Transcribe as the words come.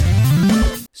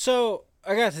So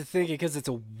I got to thinking because it's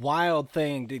a wild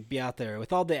thing to be out there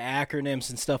with all the acronyms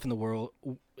and stuff in the world.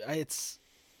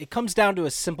 It comes down to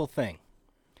a simple thing.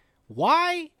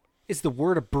 Why is the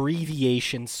word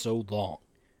abbreviation so long?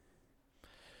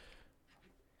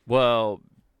 Well,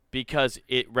 because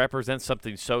it represents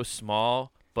something so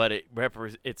small, but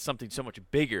it's something so much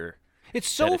bigger. It's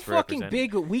so fucking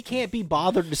big that we can't be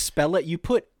bothered to spell it. You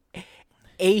put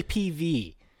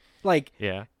APV,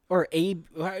 Yeah. or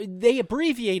they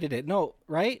abbreviated it. No,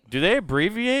 right? Do they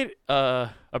abbreviate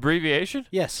abbreviation?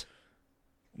 Yes.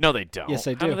 No, they don't. Yes,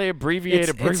 they do. How do they abbreviate?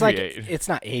 It's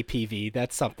not APV.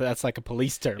 That's something. That's like a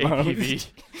police term. APV.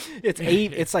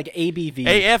 It's like ABV.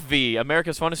 AFV,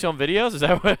 America's Funniest Home Videos. Is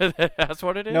that what? That's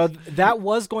what it is. No, that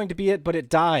was going to be it, but it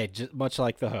died, much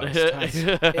like the host.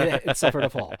 It suffered a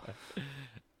fall.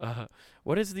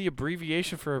 What is the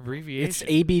abbreviation for abbreviation? It's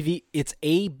ABV. It's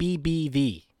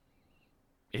ABBV.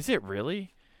 Is it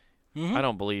really? Mm-hmm. I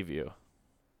don't believe you.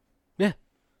 Yeah,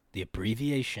 the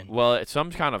abbreviation. Well, it's some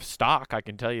kind of stock. I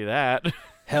can tell you that.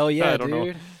 Hell yeah, I don't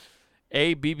dude. know.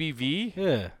 ABBV.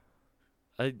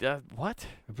 Yeah. What?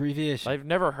 Abbreviation. I've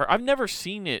never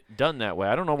seen it done that way.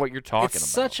 I don't know what you're talking about. It's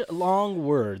such a long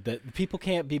word that people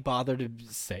can't be bothered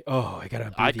to say, "Oh, I gotta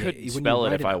abbreviate." I could spell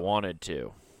it if I wanted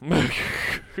to.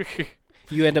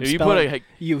 You end up If you spelling. put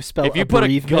You spell. if you put a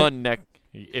abbreviate. gun neck,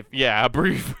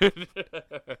 abbreviate.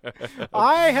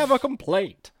 I have a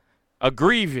complaint.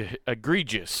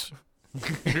 Egregious.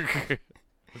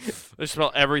 They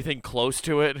spell everything close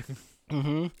to it.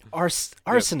 Mm-hmm.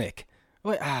 Arsenic.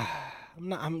 Wait,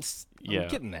 I'm Yeah.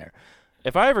 getting there.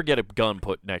 If I ever get a gun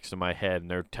put next to my head and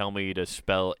they're telling me to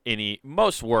spell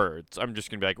most words, I'm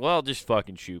just gonna be like, well, just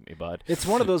fucking shoot me, bud. It's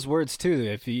one of those words too.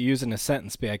 If you use in a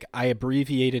sentence, be like, "I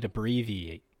abbreviate."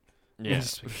 Yeah.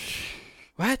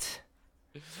 What?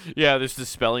 Yeah, this is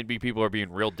spelling bee. People are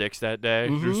being real dicks that day.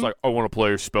 Mhm. They're just like, I want to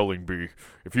play a spelling bee.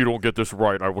 If you don't get this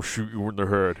right, I will shoot you in the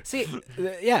head. See,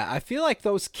 yeah, I feel like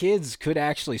those kids could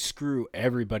actually screw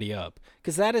everybody up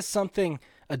because that is something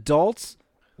adults.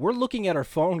 We're looking at our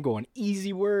phone going,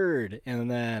 easy word, and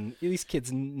then these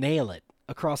kids nail it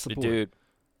across the board. Dude,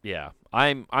 yeah.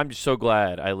 I'm just so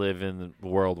glad I live in the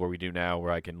world where we do now,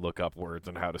 where I can look up words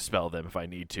and how to spell them if I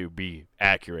need to be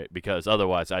accurate, because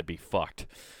otherwise I'd be fucked.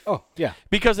 Oh, yeah.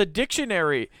 Because a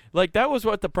dictionary, that was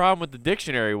what the problem with the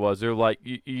dictionary was. They're like,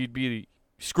 you'd be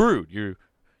screwed. You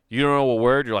don't know a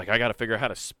word. You're like, I got to figure out how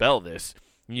to spell this.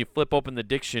 And you flip open the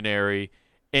dictionary,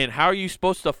 and how are you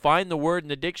supposed to find the word in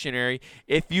the dictionary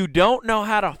if you don't know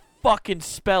how to fucking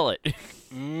spell it?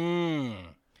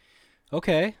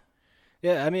 Okay.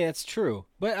 Yeah, I mean, it's true.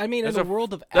 But, I mean, in the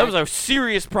world of... That was a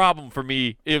serious problem for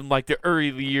me in, the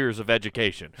early years of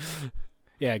education.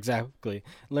 Yeah, exactly.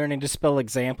 Learning to spell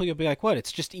example, you'll be like, what?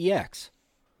 It's just EX.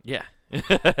 Yeah.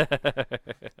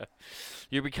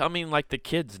 You're becoming like the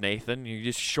kids, Nathan. You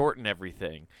just shorten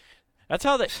everything. That's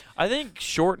how I think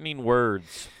shortening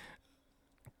words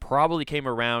probably came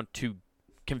around to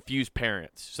confuse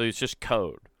parents. So it's just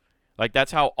code.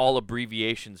 That's how all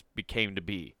abbreviations became to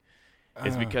be.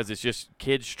 It's because it's just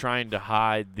kids trying to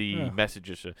hide the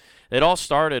messages. It all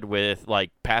started with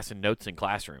passing notes in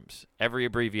classrooms. Every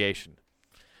abbreviation.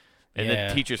 And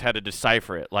then teachers had to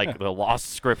decipher it, the lost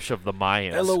scripts of the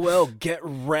Mayans. LOL, get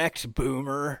wrecked,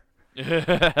 boomer.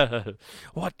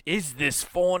 What is this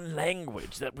foreign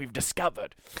language that we've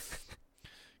discovered?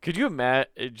 Could you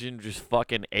imagine just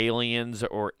fucking aliens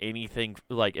or anything,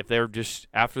 if they're just,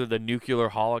 after the nuclear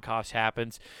holocaust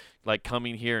happens,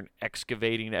 coming here and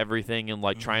excavating everything and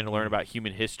trying to learn about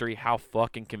human history, how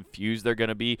fucking confused they're going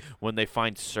to be when they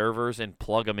find servers and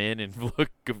plug them in and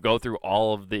go through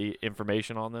all of the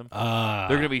information on them. They're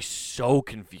going to be so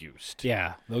confused.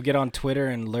 Yeah, they'll get on Twitter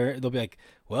and learn. They'll be like,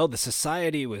 well, the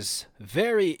society was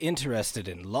very interested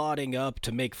in lauding up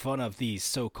to make fun of these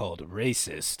so-called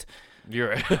racist.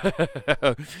 You're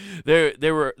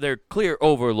their clear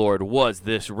overlord was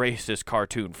this racist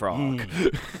cartoon frog.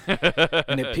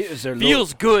 And it appears their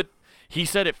feels good. He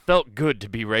said it felt good to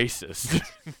be racist.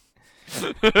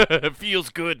 It feels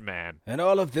good, man. And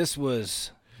all of this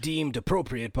was deemed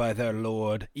appropriate by their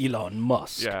lord Elon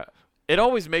Musk. Yeah. It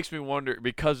always makes me wonder,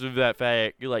 because of that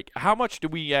fact, how much do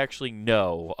we actually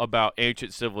know about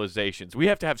ancient civilizations? We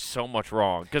have to have so much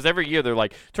wrong, because every year they're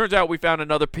like, turns out we found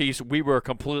another piece. We were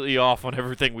completely off on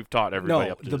everything we've taught everybody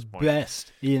up to this point.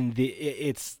 Best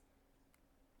it's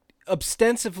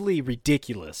ostensibly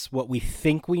ridiculous. What we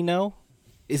think we know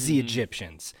is the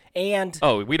Egyptians and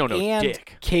we don't know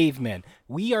dick. Cavemen.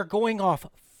 We are going off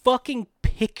fucking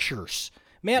pictures,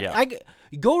 man. Yeah.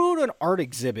 Go to an art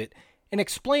exhibit and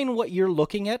explain what you're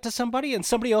looking at to somebody, and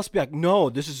somebody else be like, no,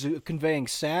 this is conveying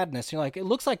sadness. You're like, it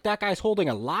looks like that guy's holding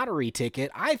a lottery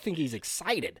ticket. I think he's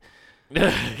excited.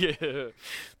 Yeah,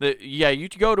 you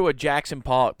go to a Jackson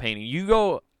Pollock painting. You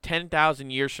go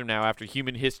 10,000 years from now after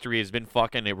human history has been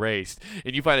fucking erased,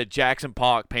 and you find a Jackson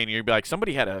Pollock painting, you'd be like,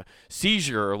 somebody had a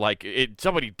seizure, or like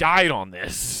somebody died on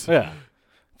this. Yeah.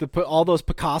 All those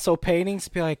Picasso paintings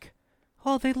be like,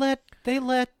 oh, they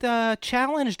let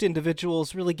challenged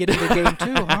individuals really get into the game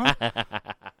too, huh?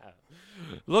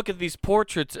 Look at these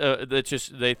portraits.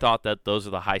 They thought that those are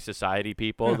the high society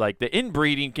people. Like the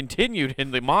inbreeding continued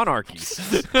in the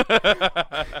monarchies.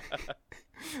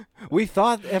 We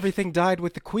thought everything died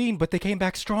with the queen, but they came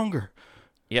back stronger.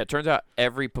 Yeah, it turns out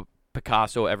every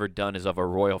Picasso ever done is of a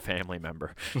royal family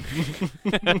member.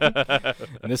 And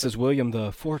this is William the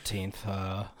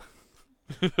 14th.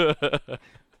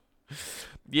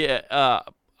 Yeah,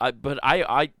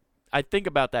 I think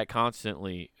about that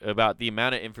constantly, about the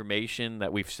amount of information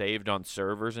that we've saved on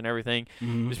servers and everything.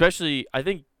 Mm-hmm. Especially, I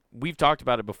think we've talked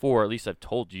about it before, or at least I've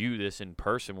told you this in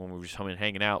person when we were just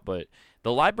hanging out, but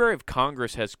the Library of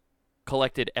Congress has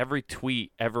collected every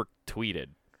tweet ever tweeted.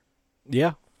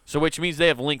 Yeah. So which means they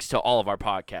have links to all of our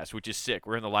podcasts, which is sick.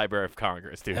 We're in the Library of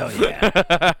Congress, dude. Oh,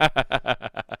 yeah.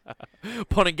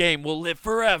 Pun and game will live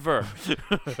forever.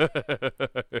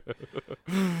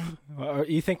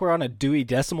 You think we're on a Dewey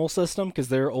Decimal System? Because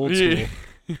they're old school.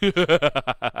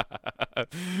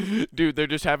 Dude, they're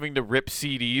just having to rip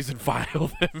CDs and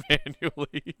file them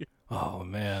manually. Oh,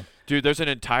 man. Dude, there's an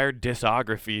entire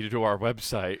discography to our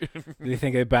website. Do you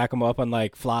think they back them up on,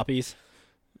 like, floppies?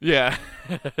 Yeah.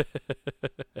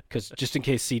 Because just in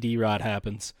case CD rot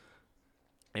happens.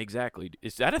 Exactly.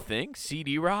 Is that a thing?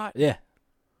 CD rot? Yeah.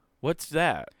 What's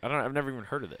that? I've never even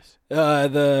heard of this.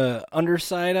 The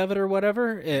underside of it or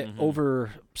whatever,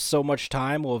 over so much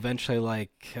time will eventually,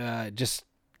 just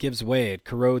gives way. It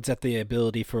corrodes at the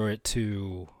ability for it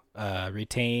to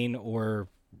retain or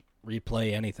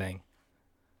replay anything.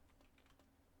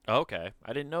 Okay.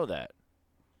 I didn't know that.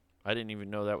 I didn't even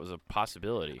know that was a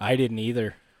possibility. I didn't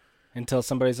either. Until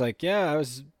somebody's like, yeah,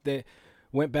 they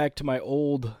went back to my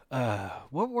old,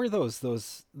 what were those?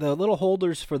 The little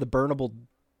holders for the burnable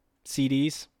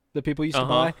CDs that people used to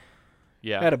buy.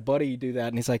 Yeah. I had a buddy do that,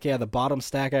 and he's like, yeah, the bottom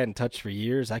stack I hadn't touched for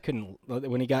years. I couldn't,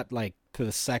 when he got like to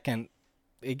the second,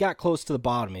 it got close to the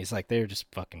bottom. He's like, they're just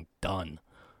fucking done.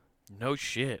 No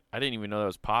shit. I didn't even know that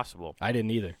was possible. I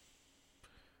didn't either.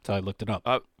 So I looked it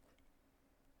up.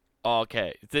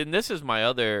 Okay. Then this is my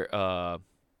other,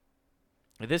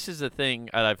 this is the thing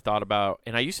that I've thought about,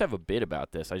 and I used to have a bit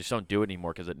about this. I just don't do it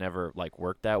anymore because it never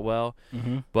worked that well.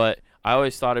 Mm-hmm. But I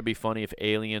always thought it'd be funny if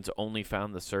aliens only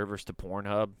found the servers to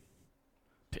Pornhub,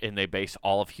 and they base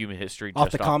all of human history just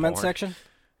off the comment porn. section.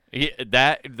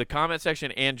 Yeah, the comment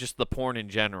section and just the porn in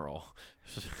general.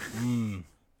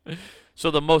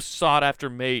 So the most sought after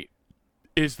mate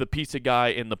is the pizza guy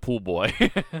and the pool boy.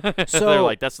 So they're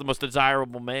like, that's the most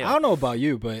desirable male. I don't know about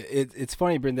you, but it's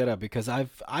funny you bring that up because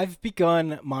I've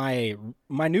begun my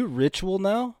new ritual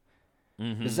now.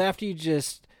 Mm-hmm. Is after you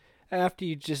just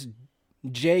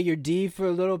J your D for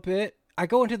a little bit, I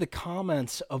go into the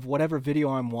comments of whatever video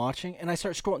I'm watching and I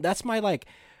start scrolling. That's my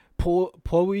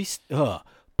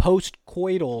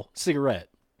post-coital cigarette.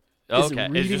 Okay,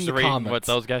 it's just reading comments. what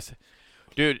those guys say.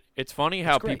 Dude, it's funny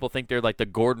how people think they're like the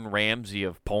Gordon Ramsay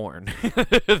of porn.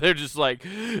 They're just like,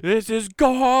 this is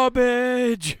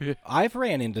garbage. I've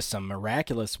ran into some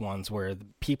miraculous ones where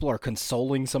people are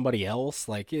consoling somebody else.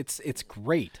 Like, it's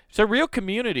great. It's a real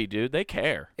community, dude. They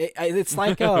care. It's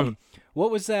like, what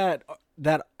was that?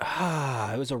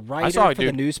 It was a writer for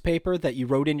the newspaper that you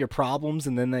wrote in your problems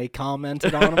and then they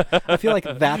commented on them. I feel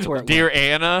like that's where it Dear went.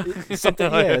 Anna?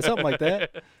 Something like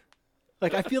that.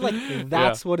 Like, I feel like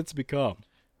that's what it's become.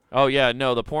 Oh, yeah,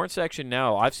 no, the porn section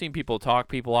now, I've seen people talk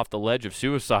people off the ledge of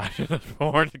suicide in the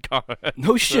porn comments.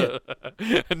 No shit.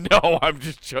 No, I'm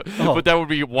just joking. Oh. But that would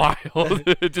be wild.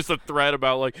 Just a thread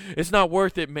about, like, it's not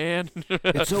worth it, man.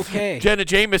 It's okay. Jenna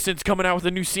Jameson's coming out with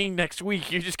a new scene next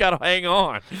week. You just got to hang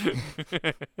on.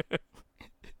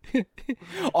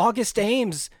 August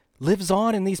Ames lives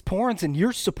on in these porns, and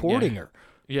you're supporting her.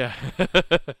 Yeah.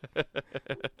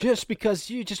 Just because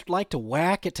you just like to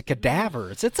whack it to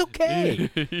cadavers. It's okay.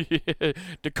 Yeah.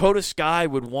 Dakota Sky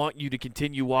would want you to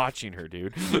continue watching her,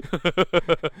 dude.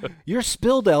 Your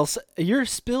spilled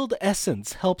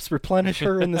essence helps replenish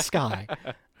her in the sky.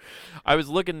 I was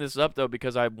looking this up, though,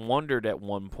 because I wondered at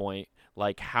one point,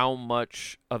 like, how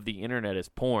much of the internet is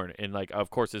porn. And, like, of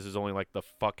course, this is only, like, the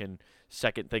fucking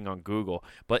second thing on Google.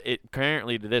 But it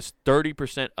currently, to this,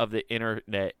 30% of the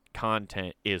internet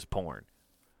content is porn.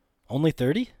 Only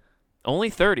 30? Only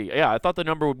 30. Yeah, I thought the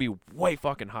number would be way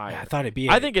fucking higher. Yeah, I thought it'd be.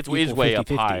 I think it's equal way up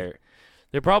 50-50. higher.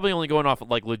 They're probably only going off of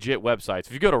like legit websites.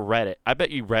 If you go to Reddit, I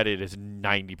bet you Reddit is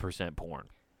 90% porn.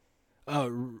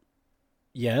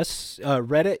 Yes,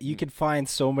 Reddit. You can find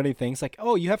so many things like,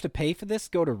 oh, you have to pay for this.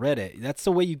 Go to Reddit. That's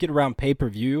the way you get around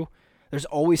pay-per-view. There's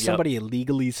always somebody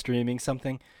illegally streaming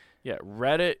something. Yeah,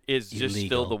 Reddit is just still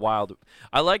Illegal. the wild.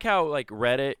 I like how like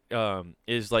Reddit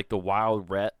is like the wild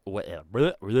It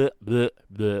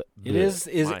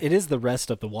is the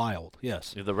rest of the wild.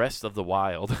 Yes. the rest of the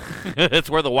wild. It's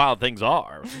where the wild things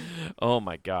are. Oh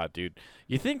my god, dude.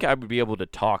 You think I would be able to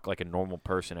talk like a normal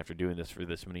person after doing this for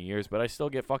this many years, but I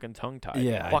still get fucking tongue tied.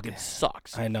 Yeah, It fucking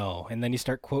sucks. I know. And then you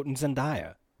start quoting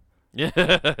Zendaya. Yeah.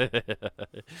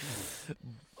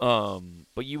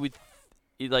 But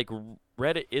like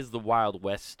Reddit is the Wild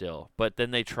West still, but then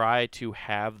they try to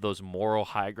have those moral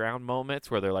high ground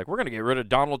moments where they're like, we're going to get rid of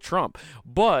Donald Trump,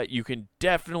 but you can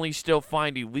definitely still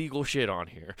find illegal shit on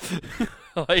here.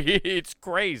 Like, it's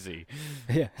crazy.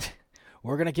 Yeah.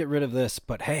 We're going to get rid of this,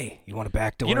 but hey, you want to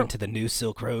backdoor into the new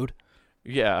Silk Road?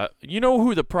 Yeah, you know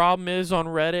who the problem is on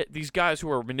Reddit? These guys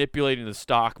who are manipulating the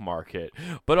stock market.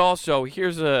 But also,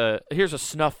 here's a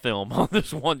snuff film on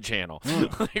this one channel.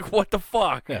 Like, what the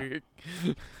fuck? Yeah.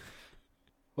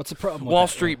 What's the problem with Wall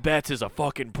that? Street Bets is a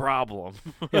fucking problem.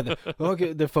 Yeah,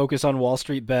 the focus on Wall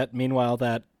Street Bet. Meanwhile,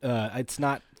 that it's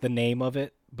not the name of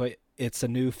it, but it's a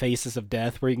new Faces of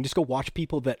Death where you can just go watch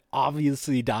people that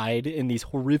obviously died in these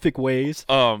horrific ways.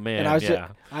 Oh man, And I was yeah.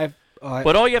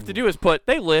 but all you have to do is put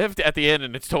 "they lived" at the end,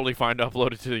 and it's totally fine to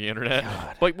upload it to the internet.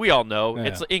 God. But we all know Yeah.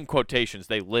 it's in quotations.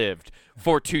 They lived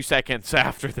for 2 seconds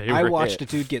after they I were watched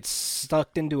hit. a dude get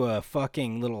sucked into a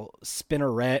fucking little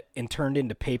spinneret and turned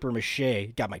into paper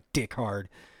mache. Got my dick hard.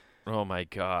 Oh my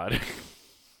god.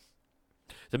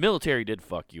 The military did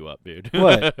fuck you up, dude.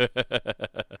 What?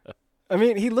 I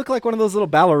mean, he looked like one of those little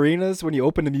ballerinas when you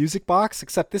open the music box,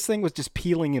 except this thing was just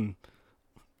peeling him.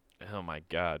 Oh my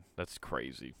god, that's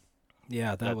crazy.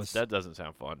 Yeah, That doesn't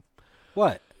sound fun.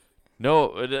 What?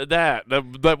 No,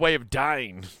 that way of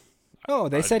dying. Oh,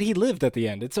 they said he lived at the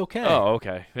end. It's okay. Oh,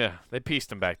 okay. Yeah, they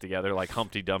pieced him back together like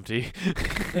Humpty Dumpty.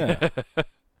 Yeah.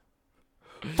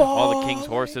 All the king's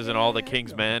horses and all the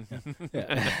king's men.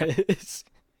 Yeah.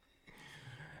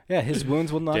 Yeah, his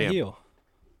wounds will not Damn. heal.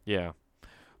 Yeah.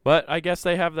 But I guess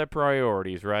they have their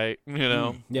priorities, right? You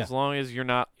know, yeah. as long as you're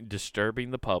not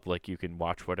disturbing the public, you can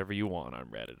watch whatever you want on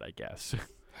Reddit, I guess.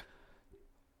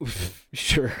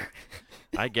 Sure.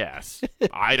 I guess.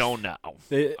 I don't know.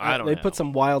 They I don't know. put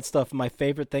some wild stuff. My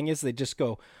favorite thing is they just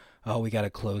go, oh, we got to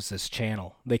close this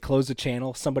channel. They close the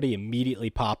channel. Somebody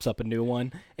immediately pops up a new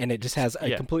one, and it just has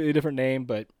a completely different name,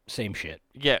 but same shit.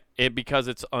 Yeah, because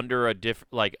it's under a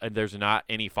different, like, there's not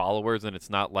any followers, and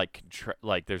it's not like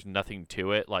there's nothing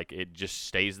to it. Like, it just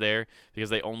stays there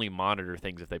because they only monitor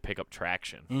things if they pick up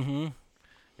traction. Mm-hmm.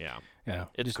 Yeah. Yeah.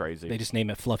 It's crazy. They just name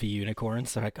it Fluffy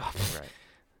Unicorns. They're like, oh. Right.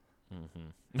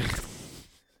 Mm-hmm.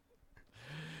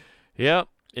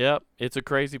 Yep. It's a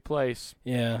crazy place.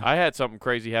 Yeah. I had something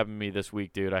crazy happen to me this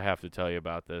week, dude. I have to tell you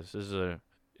about this. This is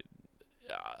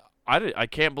I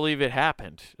can't believe it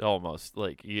happened. Almost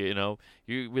like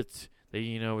it's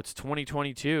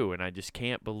 2022, and I just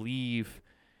can't believe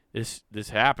this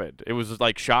happened. It was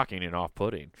like shocking and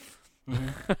off-putting.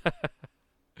 Mm-hmm.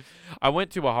 I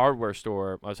went to a hardware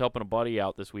store. I was helping a buddy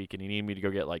out this week, and he needed me to go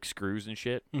get like screws and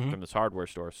shit from this hardware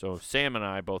store. So Sam and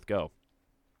I both go.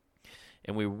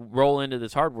 And we roll into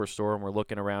this hardware store, and we're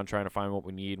looking around trying to find what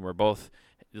we need. And we're both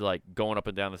like going up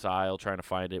and down this aisle trying to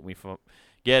find it. We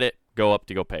get it, go up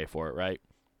to go pay for it, right?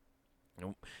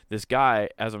 And this guy,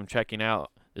 as I'm checking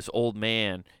out, this old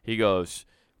man, he goes,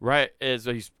 right as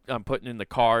I'm putting in the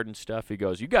card and stuff, he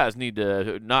goes, you guys need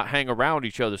to not hang around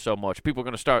each other so much. People are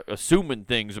going to start assuming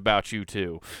things about you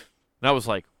two. And I was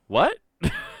like, what?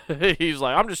 He's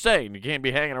like, I'm just saying, you can't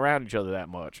be hanging around each other that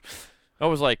much. I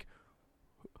was like,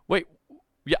 wait,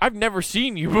 yeah, I've never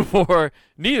seen you before.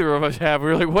 Neither of us have.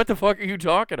 We're like, what the fuck are you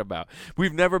talking about?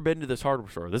 We've never been to this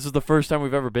hardware store. This is the first time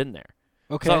we've ever been there.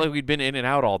 Okay. It's not like we'd been in and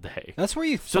out all day. That's where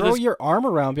you throw your arm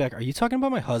around and be like, are you talking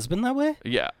about my husband that way?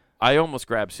 Yeah. I almost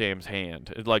grabbed Sam's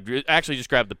hand. Like, actually just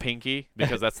grabbed the pinky,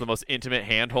 because that's the most intimate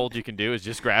handhold you can do, is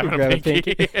just grabbing a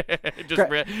pinky. Just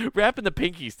wrapping the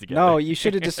pinkies together. No, you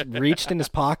should have just reached in his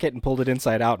pocket and pulled it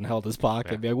inside out and held his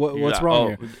pocket. Be like, what's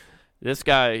wrong here? This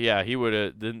guy, yeah, he would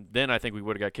have. Then I think we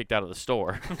would have got kicked out of the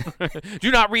store. Do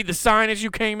you not read the sign as you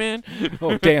came in?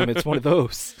 Oh, damn, it's one of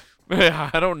those.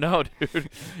 I don't know, dude.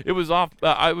 It was off.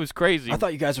 It was crazy. I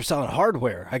thought you guys were selling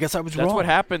hardware. I guess I was wrong. That's what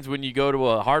happens when you go to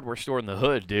a hardware store in the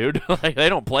hood, dude. Like, they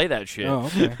don't play that shit. Oh,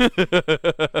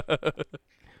 okay.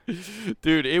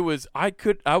 Dude, it was I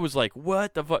was like,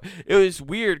 what the fuck? It was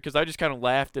weird because I just kind of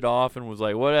laughed it off and was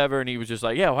like, whatever. And he was just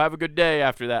like, yeah, well, have a good day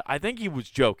after that. I think he was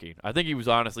joking. I think he was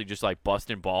honestly just like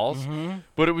busting balls.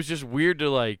 But it was just weird to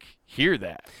like hear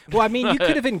that. Well, I mean, you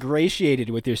could have ingratiated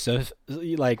with yourself,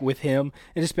 like with him,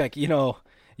 and just be like,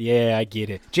 yeah, I get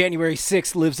it. January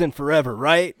 6th lives in forever,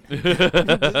 right? You'd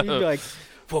be like,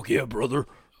 fuck yeah, brother.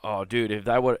 Oh, dude, if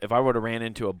I would have ran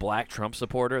into a black Trump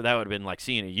supporter, that would have been like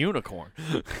seeing a unicorn.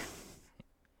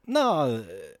 No,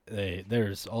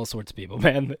 there's all sorts of people,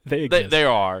 man. They exist. They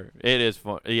are. It is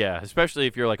fun. Yeah, especially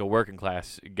if you're like a working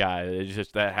class guy. It's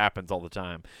just that happens all the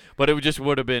time. But it just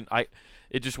would have been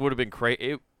it just would have been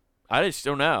crazy. I just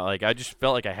don't know. Like, I just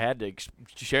felt like I had to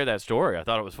share that story. I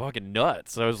thought it was fucking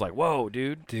nuts. So I was like, whoa,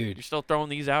 dude, you're still throwing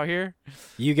these out here?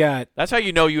 That's how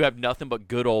you know you have nothing but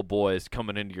good old boys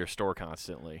coming into your store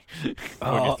constantly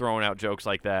when you're throwing out jokes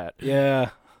like that. Yeah.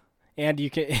 And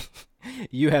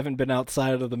you haven't been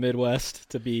outside of the Midwest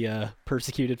to be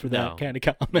persecuted for that kind of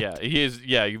comment. Yeah, he is.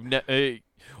 Yeah,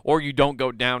 or you don't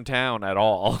go downtown at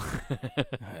all.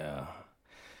 Yeah.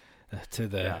 To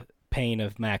the pain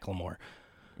of Macklemore.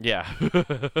 Yeah.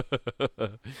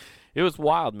 It was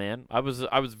wild, man. I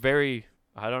was very,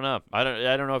 I don't know. I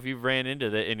don't know if you've ran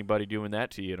into anybody doing that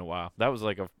to you in a while. That was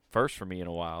like a first for me in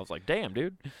a while. I was like, damn,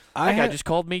 dude. That guy just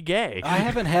called me gay. I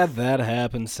haven't had that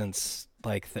happen since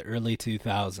like the early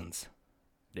 2000s.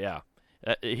 Yeah.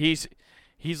 He's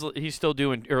still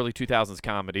doing early 2000s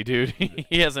comedy, dude.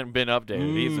 He hasn't been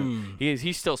updated.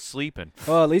 He's still sleeping.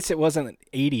 Well, at least it wasn't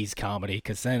 80s comedy,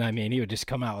 because then, I mean, he would just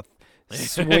come out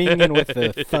swinging with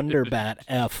the Thunderbat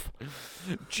F.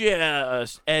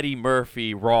 Just Eddie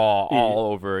Murphy raw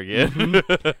all over again.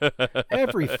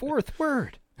 Every fourth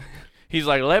word. He's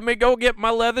like, let me go get my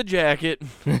leather jacket.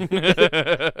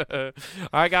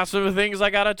 I got some things I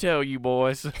got to tell you,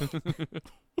 boys.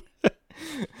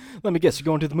 Let me guess, you're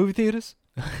going to the movie theaters?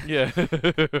 Yeah.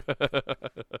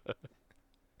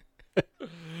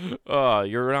 Oh,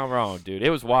 you're not wrong, dude.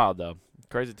 It was wild, though.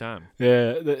 Crazy time.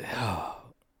 Yeah.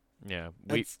 Yeah,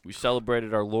 we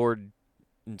celebrated our Lord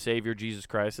and Savior Jesus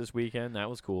Christ this weekend. That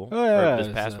was cool. Oh, yeah. Or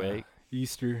this past week.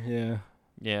 Easter, yeah.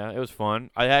 Yeah, it was fun.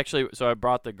 I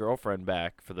brought the girlfriend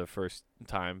back for the first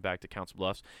time back to Council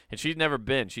Bluffs, and she's never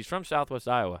been. She's from Southwest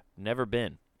Iowa. Never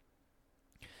been.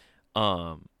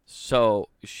 So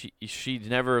she's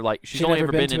never she's only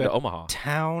ever been into Omaha.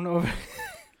 Town over.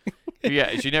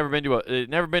 Yeah, she never been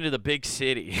to the big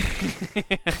city.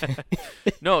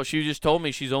 No, she just told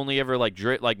me she's only ever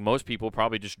like most people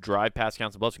probably just drive past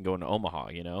Council Bluffs and go into Omaha.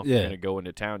 Yeah. You're gonna go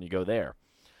into town, you go there.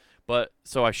 But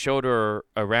so I showed her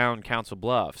around Council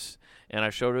Bluffs, and I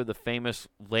showed her the famous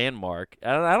landmark.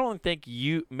 And I don't think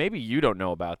maybe you don't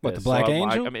know about this. What, the Black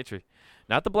Angel? I'm interested.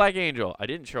 Not the Black Angel. I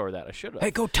didn't show her that. I should have.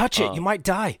 Hey, go touch it. You might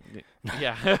die.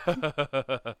 Yeah.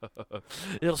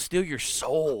 It'll steal your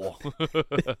soul.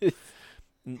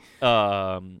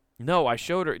 No, I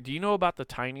showed her. Do you know about the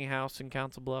tiny house in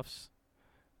Council Bluffs?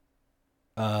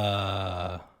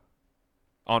 On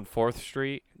 4th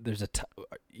Street? There's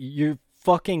you're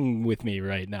fucking with me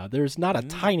right now. There's not a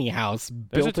tiny house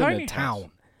built in a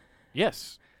town.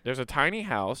 Yes. There's a tiny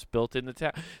house built in the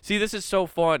town. See, this is so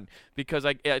fun because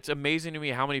it's amazing to me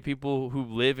how many people who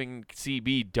live in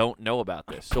CB don't know about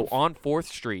this. So on 4th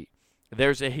Street,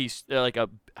 there's a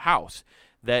house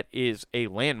that is a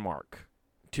landmark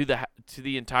to the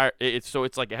entire. It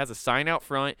has a sign out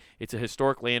front. It's a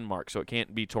historic landmark, so it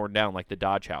can't be torn down like the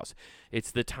Dodge House.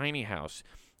 It's the tiny house,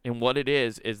 and what it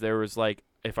is there was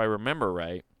if I remember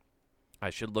right. I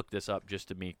should look this up just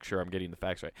to make sure I'm getting the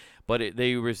facts right. But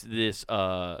there was this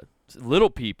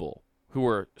little people who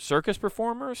were circus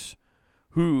performers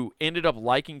who ended up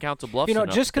liking Council Bluffs.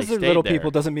 Just because they're little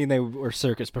people doesn't mean they were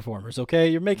circus performers. Okay,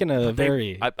 you're making I'm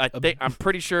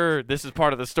pretty sure this is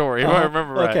part of the story. If I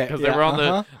remember right, because they were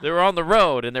on the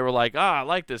road and they were like, I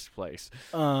like this place.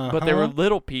 But they were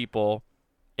little people,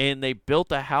 and they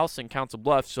built a house in Council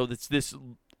Bluffs. So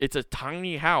it's a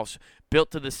tiny house built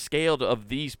to the scale of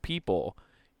these people,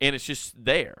 and it's just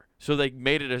there. So they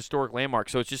made it a historic landmark.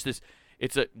 So it's just this.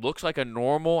 Looks like a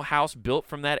normal house built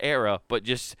from that era, but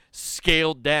just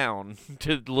scaled down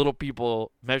to the little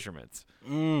people measurements.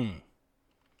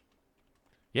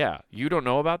 Yeah, you don't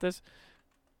know about this?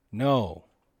 No.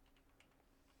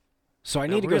 So I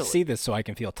need to go see this so I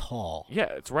can feel tall. Yeah,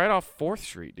 it's right off 4th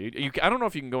Street, dude. I don't know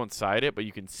if you can go inside it, but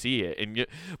you can see it. And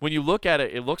when you look at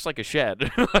it, it looks like a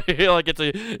shed.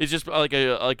 It's just like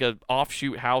a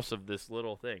offshoot house of this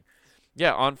little thing.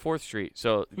 Yeah, on 4th Street.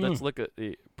 So let's look at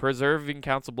the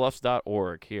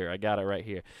preservingcouncilbluffs.org here. I got it right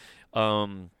here.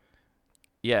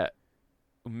 Yeah.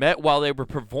 met while they were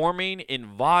performing in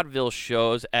vaudeville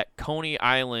shows at Coney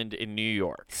Island in New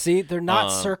York. See, they're not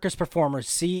circus performers.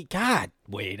 See, God,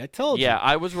 wait, I told you. Yeah,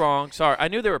 I was wrong. Sorry. I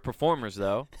knew they were performers,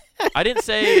 though. I didn't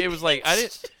say it was like, I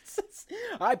didn't.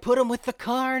 I put them with the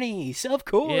carnies, of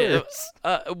course.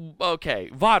 Yeah, okay.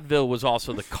 Vaudeville was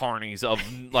also the carnies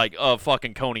of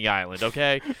fucking Coney Island.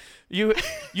 Okay, you're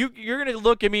gonna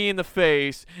look at me in the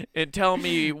face and tell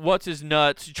me what's his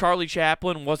nuts? Charlie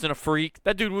Chaplin wasn't a freak.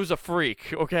 That dude was a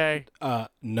freak. Okay.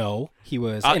 No, he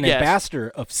was an ambassador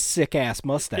of sick ass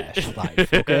mustache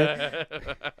life. Okay.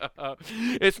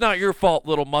 It's not your fault,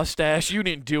 little mustache. You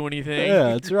didn't do anything.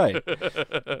 Yeah, that's right.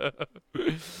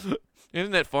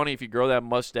 Isn't that funny? If you grow that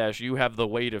mustache, you have the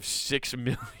weight of 6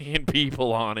 million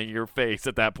people on in your face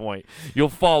at that point. You'll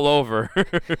fall over.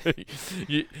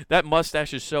 That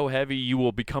mustache is so heavy, you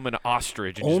will become an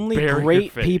ostrich. And only just bury great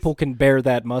your face. people can bear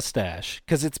that mustache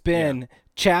because it's been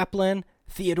Chaplin,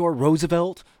 Theodore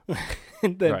Roosevelt,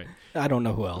 and then Right. I don't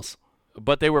know who else.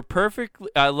 But they were perfectly.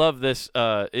 I love this.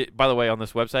 By the way, on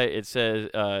this website, it says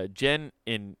Jen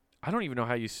in. I don't even know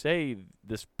how you say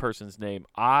this person's name.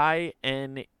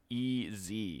 INEZ.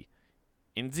 Inzi?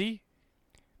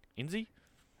 Inez?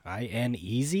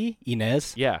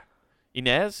 Inez? Yeah.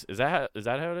 Inez? Is that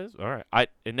how it is? All right.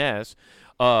 Inez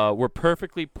were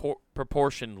perfectly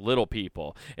proportioned little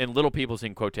people. And little people's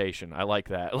in quotation. I like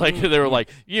that. Like they were like,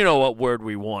 you know what word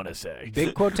we want to say.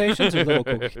 Big quotations or little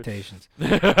quotations?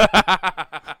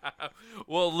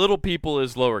 Well, little people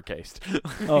is lowercase.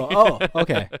 Oh,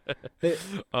 okay.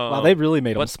 Wow, they really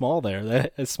made them small there.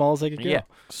 As small as they could go. Yeah.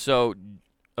 So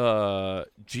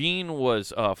Gene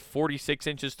was 46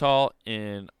 inches tall,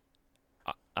 and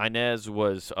Inez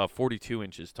was 42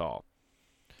 inches tall.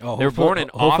 Oh, they were born in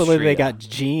hopefully Austria. they got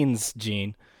genes,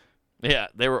 Gene. Yeah,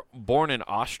 they were born in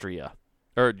Austria.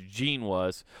 Or Gene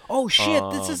was. Oh, shit,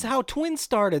 this is how twins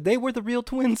started. They were the real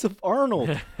twins of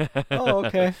Arnold. Oh,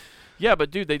 okay. Yeah,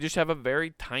 but dude, they just have a very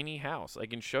tiny house. I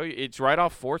can show you. It's right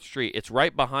off 4th Street. It's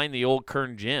right behind the old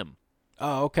Kern gym.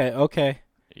 Oh, okay.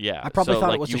 Yeah. I probably thought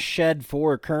like, it was a shed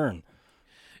for Kern.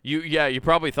 You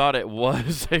probably thought it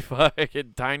was a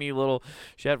fucking tiny little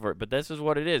shed for it, but this is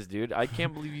what it is, dude. I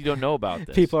can't believe you don't know about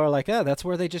this. People are like, yeah, that's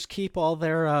where they just keep all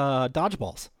their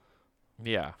dodgeballs.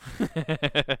 Yeah.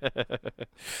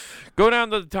 Go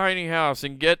down to the tiny house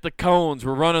and get the cones.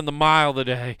 We're running the mile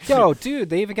today. Yo,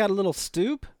 dude, they even got a little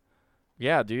stoop.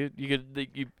 Yeah, dude.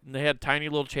 They had tiny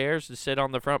little chairs to sit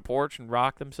on the front porch and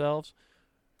rock themselves.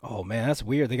 Oh man, that's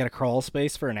weird. They got a crawl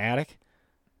space for an attic.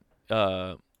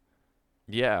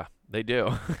 Yeah, they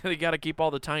do. They got to keep all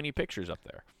the tiny pictures up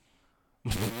there.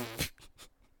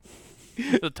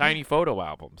 The tiny photo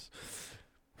albums.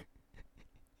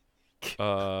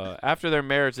 After their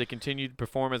marriage, they continued to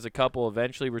perform as a couple,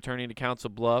 eventually returning to Council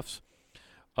Bluffs,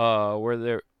 where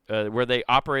they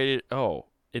operated. Oh,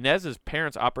 Inez's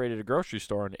parents operated a grocery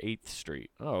store on 8th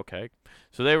Street. Oh, okay.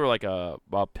 So they were like a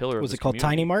pillar of Was this it called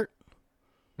Tiny community. Mart?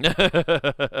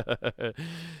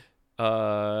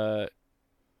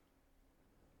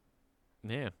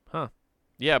 Man, huh?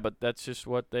 Yeah, but that's just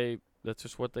what they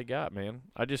got, man.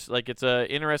 I just like it's a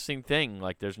interesting thing.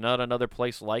 Like, there's not another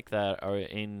place like that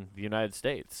in the United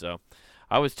States. So,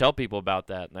 I always tell people about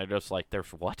that, and they're just like, "There's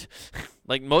what?"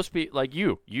 Like most people, like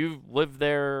you've lived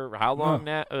there how long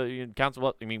now? In Council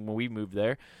Bluffs? I mean, when we moved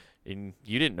there, and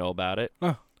you didn't know about it.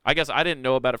 I guess I didn't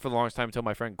know about it for the longest time until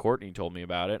my friend Courtney told me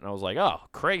about it, and I was like, "Oh,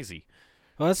 crazy."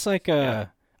 Well, it's like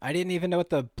I didn't even know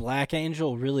what the Black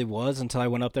Angel really was until I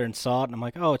went up there and saw it, and I'm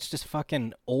like, oh, it's just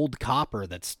fucking old copper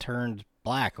that's turned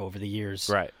black over the years.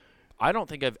 Right. I don't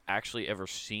think I've actually ever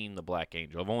seen the Black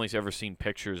Angel. I've only ever seen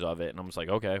pictures of it, and I'm just like,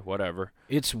 okay, whatever.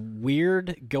 It's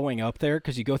weird going up there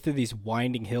because you go through these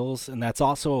winding hills, and that's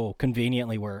also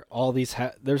conveniently where all these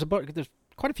there's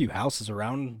quite a few houses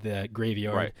around the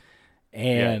graveyard, Right.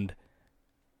 And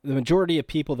the majority of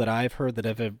people that I've heard that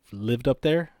have lived up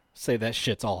there say that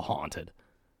shit's all haunted.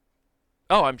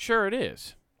 Oh, I'm sure it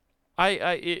is.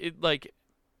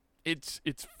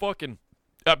 It's fucking.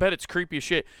 I bet it's creepy as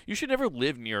shit. You should never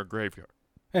live near a graveyard.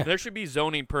 Yeah. There should be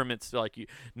zoning permits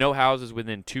no houses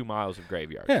within 2 miles of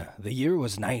graveyards. Yeah, the year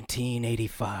was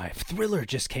 1985. Thriller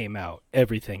just came out.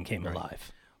 Everything came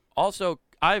alive. Also,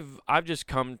 I've just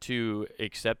come to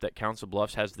accept that Council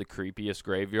Bluffs has the creepiest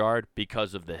graveyard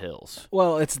because of the hills.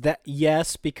 Well, it's that,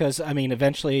 yes, because, I mean,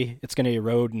 eventually it's going to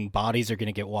erode and bodies are going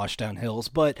to get washed down hills,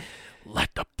 but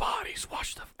let the bodies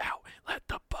wash them out. Let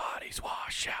the bodies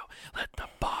wash out. Let the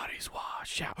bodies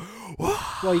wash out.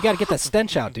 well, you got to get that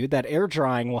stench out, dude. That air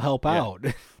drying will help out.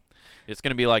 It's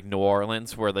gonna be like New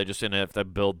Orleans, where they just gonna have to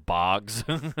build bogs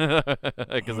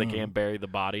because they can't bury the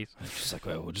bodies. It's just like,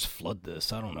 well, we'll just flood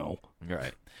this. I don't know.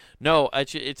 Right. No,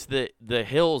 it's the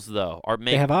hills though are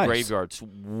make have ice. graveyards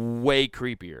way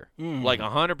creepier. Mm. Like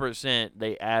 100%,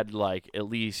 they add like at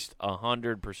least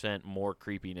 100% more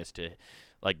creepiness to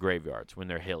like graveyards when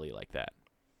they're hilly like that.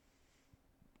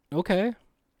 Okay.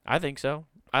 I think so.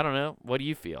 I don't know. What do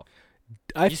you feel?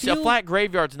 I A feel flat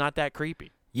graveyard's not that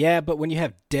creepy. yeah, but when you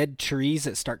have dead trees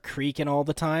that start creaking all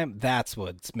the time, that's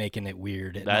what's making it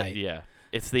weird at night. Yeah,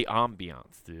 it's the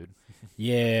ambiance, dude.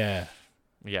 Yeah.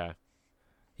 Yeah.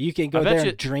 You can go I bet there you-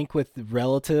 and drink with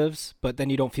relatives, but then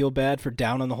you don't feel bad for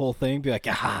downing the whole thing. Be like,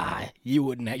 you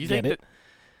wouldn't You get think it.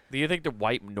 Do you think the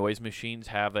white noise machines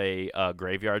have a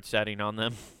graveyard setting on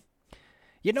them?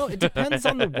 You know, it depends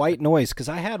on the white noise, because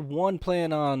I had one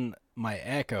playing on my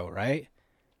Echo, right?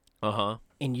 Uh-huh.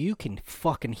 And you can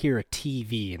fucking hear a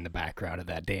TV in the background of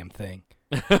that damn thing.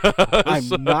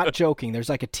 I'm not joking. There's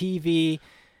like a TV.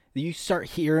 You start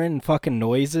hearing fucking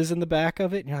noises in the back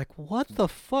of it, and you're like, what the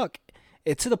fuck?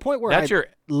 It's to the point where That's I your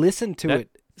listened to that- it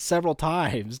several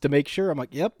times to make sure. I'm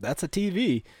like, yep, that's a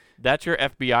TV. That's your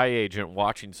FBI agent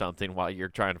watching something while you're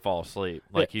trying to fall asleep.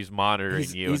 Like he's monitoring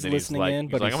He's- you, he's and then listening in,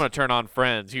 he's but like, he's- I'm gonna turn on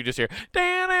Friends. You just hear,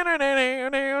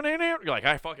 you're like,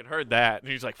 I fucking heard that,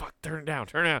 and he's like, fuck, turn it down,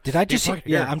 turn it down. Did I You just hear,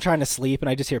 fucking yeah, hear it. I'm trying to sleep, and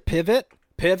I just hear pivot.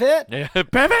 Yeah,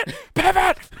 pivot.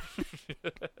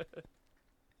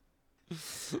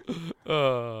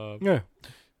 Yeah.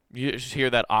 You just hear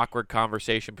that awkward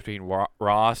conversation between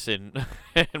Ross and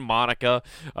and Monica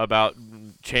about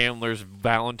Chandler's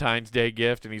Valentine's Day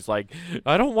gift, and he's like,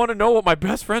 I don't want to know what my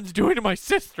best friend's doing to my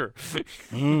sister.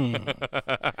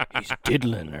 He's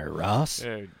diddling her, Ross.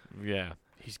 Yeah,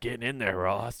 he's getting in there,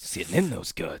 Ross. He's getting in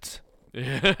those guts.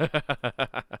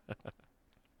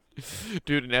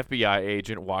 Dude, an FBI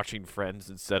agent watching Friends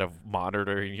instead of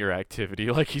monitoring your activity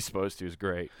like he's supposed to is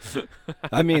great.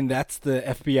 I mean, that's the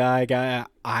FBI guy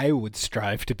I would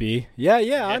strive to be.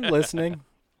 Yeah, I'm listening.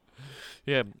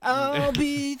 Yeah. I'll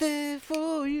be there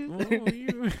for you.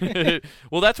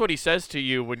 Well, that's what he says to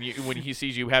you when he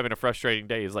sees you having a frustrating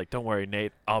day. He's like, "Don't worry,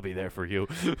 Nate. I'll be there for you."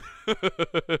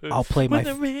 I'll play my When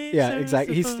the rain yeah, starts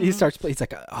exactly. to He starts playing. He's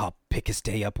like, I'll pick his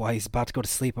day up while he's about to go to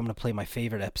sleep. I'm gonna play my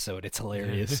favorite episode. It's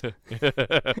hilarious.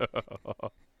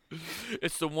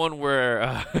 It's the one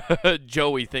where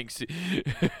Joey thinks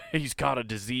he's got a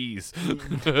disease.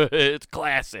 It's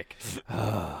classic.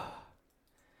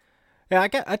 Yeah, I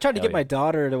tried to Hell get my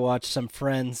daughter to watch some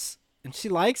Friends, and she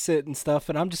likes it and stuff.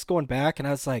 And I'm just going back, and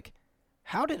I was like,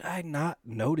 how did I not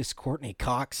notice Courtney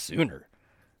Cox sooner?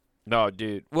 No,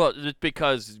 dude. Well, it's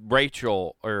because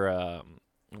Rachel, or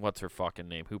what's her fucking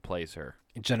name? Who plays her?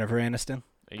 Jennifer Aniston.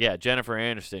 Yeah, Jennifer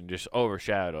Aniston just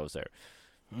overshadows her.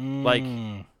 Like,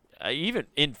 even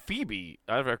in Phoebe,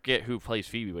 I forget who plays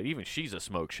Phoebe, but even she's a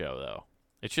smoke show, though.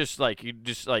 It's just like,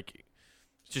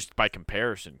 just by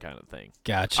comparison kind of thing.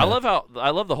 Gotcha. I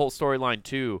love the whole storyline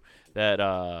too,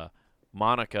 that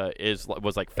Monica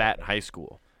was like fat in high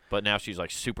school, but now she's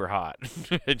like super hot,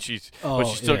 and but she's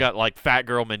still got like fat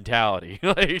girl mentality.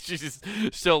 Like she's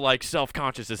still like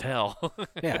self-conscious as hell.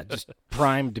 Yeah, just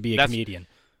primed to be a comedian.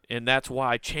 And that's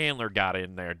why Chandler got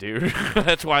in there, dude.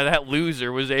 That's why that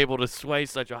loser was able to sway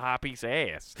such a hot piece of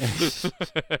ass.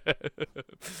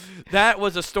 That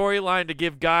was a storyline to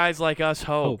give guys like us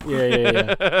hope.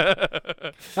 Yeah.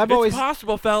 I've It's always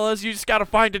possible, fellas. You just got to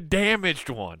find a damaged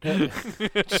one.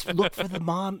 just look for the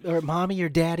mommy or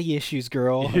daddy issues,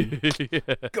 girl. And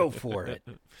go for it.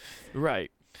 Right.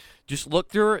 Just look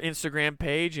through her Instagram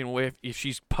page, and if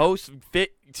she's post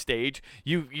fit stage,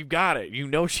 you got it. You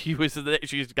know she's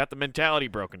got the mentality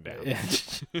broken down.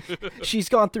 She's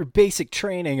gone through basic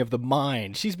training of the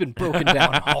mind. She's been broken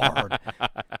down hard.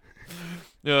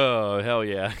 Oh, hell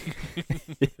yeah.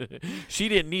 She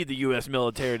didn't need the U.S.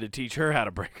 military to teach her how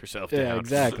to break herself down. Yeah,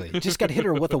 exactly. Just got to hit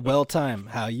her with a well time.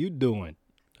 How you doing?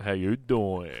 How you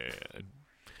doing?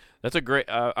 That's a great.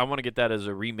 I want to get that as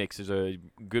a remix, as a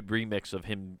good remix of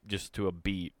him just to a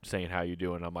beat saying "How you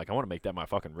doing?" I'm like, I want to make that my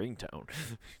fucking ringtone.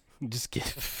 Just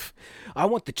get. I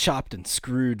want the chopped and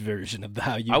screwed version of the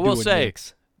how you. I will doing say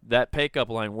mix. that pickup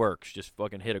line works. Just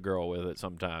fucking hit a girl with it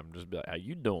sometime. Just be like, "How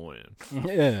you doing?"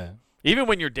 Yeah. Even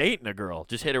when you're dating a girl,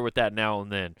 just hit her with that now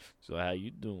and then. So how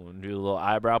you doing? Do a little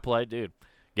eyebrow play, dude.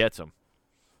 Gets them.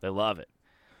 They love it.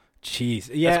 Jeez.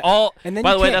 Yeah. That's all. And then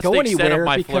by you the way, can't that's go the extent anywhere of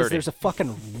my because flirting. there's a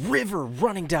fucking river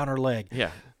running down her leg. Yeah.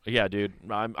 Yeah, dude.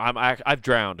 I've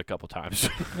drowned a couple times.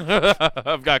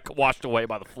 I've got washed away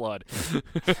by the flood.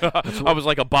 I was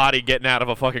like a body getting out of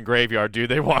a fucking graveyard, dude.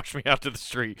 They washed me out to the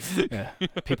street. Yeah.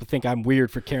 People think I'm weird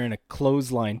for carrying a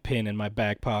clothesline pin in my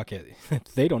back pocket.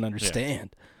 They don't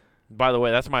understand. By the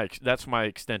way, that's my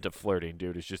extent of flirting,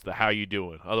 dude. It's just the how you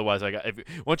doing. Otherwise,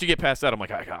 once you get past that, I'm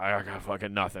like I got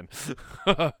fucking nothing.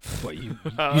 What you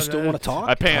still want to talk?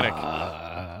 I panic.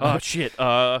 Oh shit.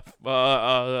 Power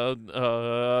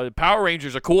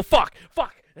Rangers are cool. Fuck.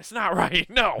 That's not right.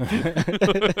 No.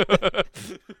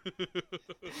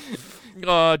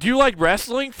 Do you like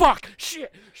wrestling? Fuck.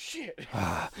 Shit.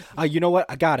 You know what?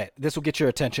 I got it. This will get your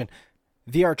attention.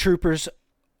 VR Troopers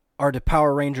are the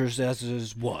Power Rangers as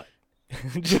is what?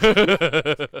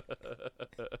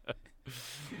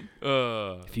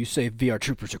 If you say VR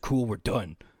Troopers are cool, we're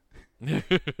done.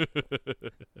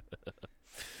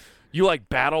 You like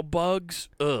battle bugs?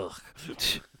 Ugh.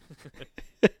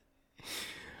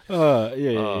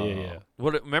 Yeah.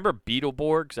 Remember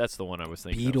Beetleborgs? That's the one I was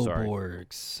thinking of.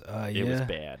 Beetleborgs. It was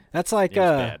bad. That's like, It was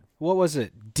bad. what was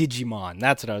it? Digimon.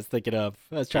 That's what I was thinking of.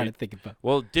 I was trying to think about.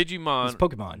 Well, Digimon It's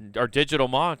Pokemon. are digital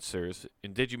monsters,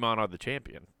 and Digimon are the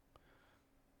champion.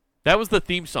 That was the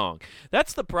theme song.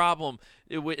 That's the problem.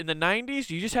 In the 90s,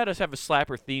 you just had us have a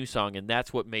slapper theme song, and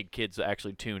that's what made kids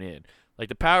actually tune in. Like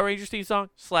the Power Rangers theme song,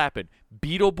 slapping.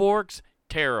 Beetleborgs,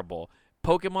 terrible.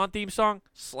 Pokemon theme song,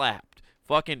 slapped.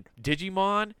 Fucking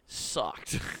Digimon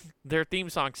sucked. Their theme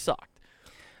song sucked.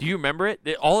 Do you remember it?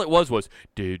 All it was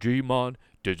Digimon,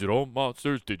 digital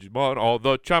monsters, Digimon, all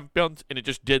the champions, and it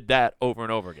just did that over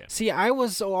and over again. See, I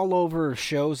was all over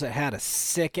shows that had a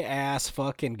sick-ass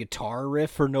fucking guitar riff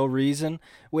for no reason,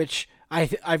 which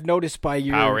I've noticed by Power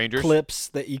your Rangers? clips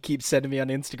that you keep sending me on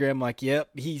Instagram, like, yep,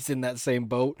 he's in that same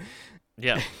boat.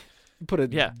 Yeah. Put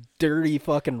a dirty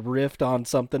fucking riff on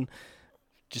something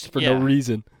just for no Yeah.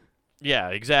 reason. Yeah,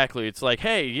 exactly. It's like,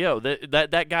 hey, yo,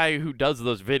 that guy who does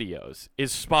those videos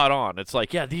is spot on. It's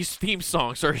like, yeah, these theme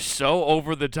songs are so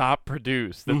over the top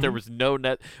produced that there was no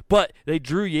but they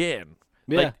drew you in.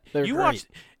 Yeah, like, they're you great. watch,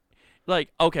 like,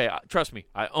 okay, trust me,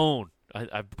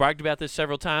 I've bragged about this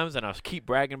several times, and I'll keep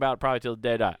bragging about it probably till the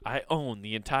day I die. I own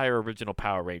the entire original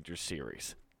Power Rangers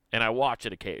series, and I watch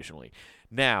it occasionally.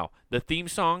 Now, the theme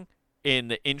song in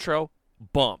the intro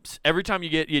bumps. Every time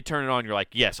you turn it on, you're like,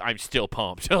 yes, I'm still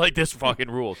pumped. Like, this fucking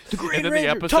rules. The Green and then Ranger,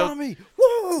 the episode, Tommy,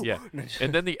 woo! yeah.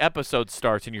 And then the episode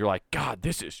starts, and you're like, God,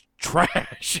 this is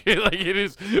trash. Like, it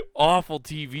is awful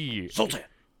TV. Sultan.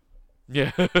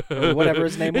 Yeah. Or whatever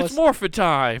his name was. It's Morphin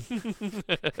time.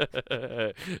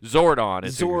 Zordon.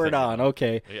 Is who you're thinking Zordon, of.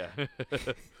 okay. Yeah.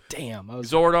 Damn. I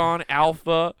was Zordon,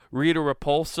 Alpha, Rita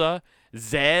Repulsa,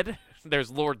 Zed.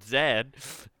 There's Lord Zed.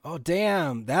 Oh,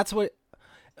 damn. That's what.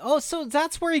 Oh, so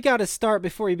that's where he got his start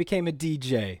before he became a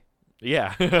DJ.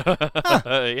 Yeah.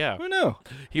 Yeah. Who knew?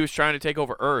 He was trying to take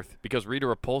over Earth because Rita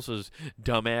Repulsa's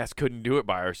dumbass couldn't do it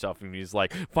by herself. And he's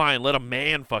like, fine, let a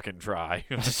man fucking try.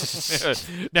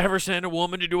 Never send a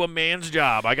woman to do a man's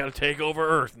job. I got to take over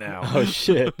Earth now. Oh,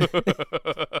 shit. I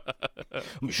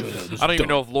don't even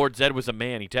know if Lord Zed was a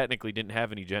man. He technically didn't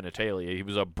have any genitalia. He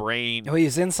was a brain. Oh,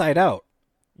 he's inside out.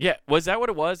 Yeah, was that what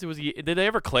it was? Did they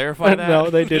ever clarify that? No,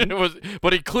 they didn't.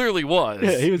 But he clearly was.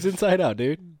 Yeah, he was inside out,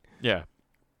 dude. Yeah.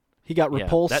 He got Yeah.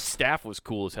 repulsed. That staff was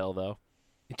cool as hell, though.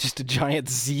 Just a giant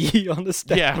Z on the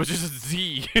staff. Yeah, it was just a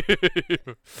Z.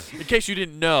 In case you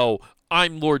didn't know,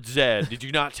 I'm Lord Zed. Did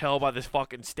you not tell by this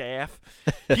fucking staff?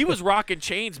 He was rocking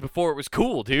chains before it was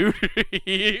cool, dude.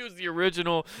 He was the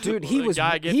original Dude, he was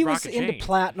guy getting he was rocking into chains.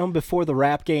 platinum before the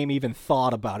rap game even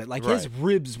thought about it. Like his Right.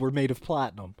 ribs were made of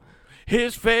platinum.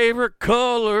 His favorite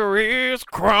color is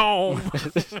chrome.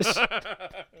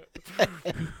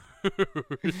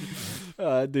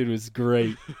 Dude was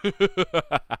great.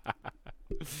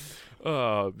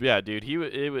 Yeah, dude.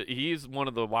 He's one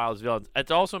of the wildest villains.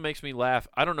 It also makes me laugh.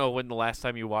 I don't know when the last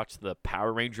time you watched the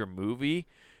Power Ranger movie,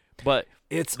 but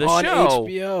It's the on show,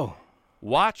 HBO.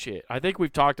 watch it. I think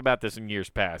we've talked about this in years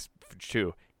past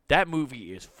too. That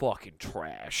movie is fucking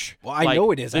trash. Well, I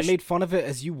know it is. I made fun of it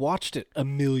as you watched it a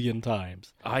million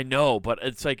times. I know, but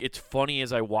it's like it's funny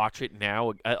as I watch it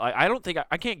now. I don't think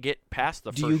I can't get past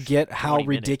the Do first you get how 20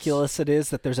 minutes. ridiculous it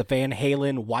is that there's a Van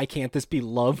Halen? Why can't this be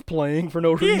Love playing for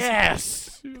no reason?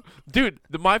 Yes, dude.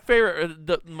 My favorite,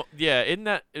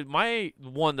 my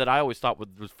one that I always thought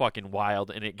was fucking wild,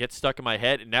 and it gets stuck in my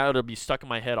head, and now it'll be stuck in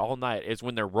my head all night. Is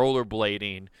when they're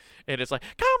rollerblading, and it's like,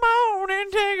 "Come on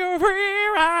and take a free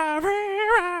ride, free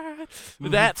ride."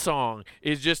 That song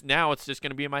is just now. It's just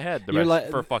gonna be in my head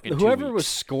for fucking 2 whoever weeks. was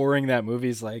scoring that movie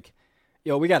is like,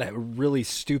 yo, we got a really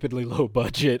stupidly low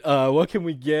budget. What can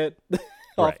we get off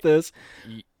Right. this?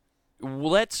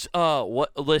 Let's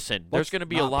listen. There's What's going to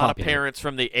be a not lot popular? of parents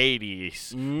from the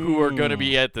 80s who are going to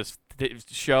be at this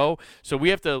show, so we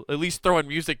have to at least throw in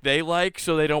music they like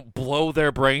so they don't blow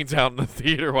their brains out in the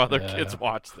theater while their kids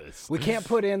watch this. We can't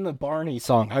put in the Barney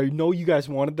song. I know you guys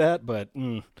wanted that, but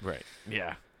Right.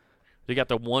 Yeah. They got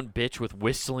the one bitch with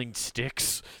whistling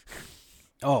sticks.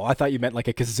 oh, I thought you meant like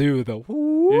a kazoo though.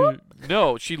 Whoop.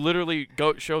 No, she literally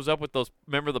shows up with those.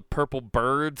 Remember the purple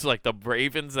birds, like the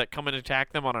ravens that come and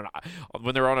attack them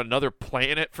when they're on another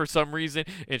planet for some reason,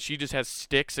 and she just has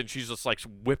sticks and she's just like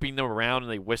whipping them around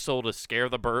and they whistle to scare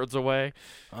the birds away.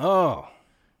 Oh,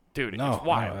 Dude, No, it's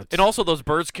wild. no, it's- And also, those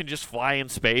birds can just fly in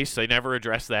space. They never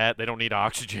address that. They don't need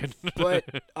oxygen. but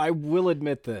I will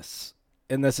admit this,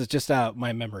 and this is just out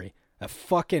my memory. That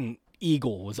fucking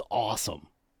eagle was awesome.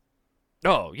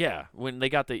 Oh yeah, when they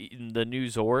got the new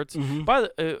Zords. Mhm. By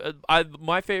the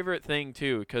my favorite thing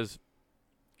too, because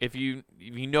if you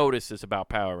notice this about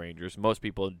Power Rangers, most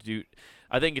people do.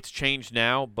 I think it's changed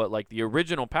now, but like the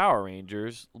original Power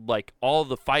Rangers, like all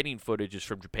the fighting footage is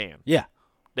from Japan. Yeah.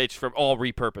 It's from all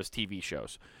repurposed TV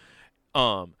shows.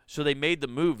 So they made the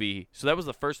movie. So that was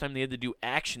the first time they had to do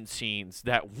action scenes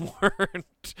that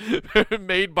weren't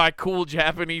made by cool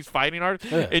Japanese fighting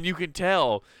artists. Yeah. And you can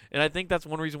tell. And I think that's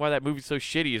one reason why that movie's so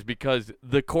shitty is because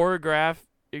the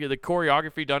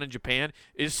choreography done in Japan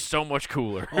is so much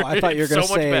cooler. Oh, I thought you were It's going to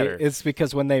so much say better. it's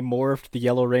because when they morphed, the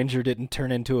Yellow Ranger didn't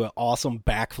turn into an awesome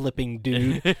backflipping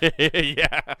dude.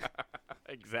 Yeah,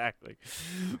 exactly.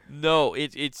 No,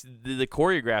 it's the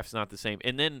choreograph's not the same.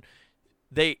 And then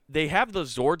they have the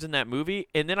Zords in that movie,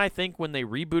 and then I think when they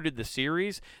rebooted the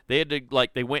series, they had to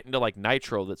they went into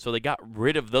Nitro, so they got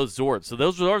rid of those Zords. So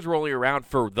those Zords were only around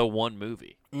for the one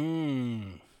movie.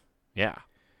 Yeah,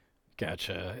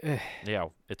 Gotcha. yeah,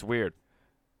 it's weird.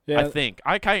 Yeah. I think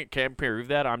I can't prove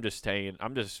that. I'm just stating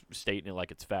it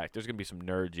like it's fact. There's gonna be some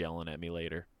nerds yelling at me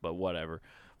later, but whatever.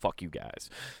 Fuck you guys.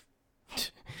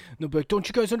 No, but don't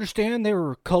you guys understand they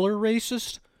were color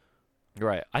racist?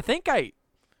 Right. I think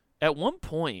at one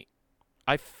point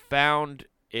I found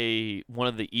one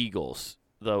of the Eagles,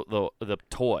 the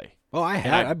toy. Oh, I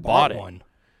And I bought it. one.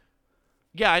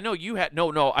 Yeah, I know you had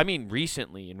no. I mean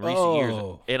recently in recent years,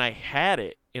 Oh. and I had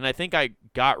it, and I think I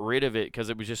got rid of it because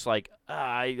it was just like,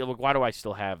 why do I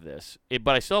still have this?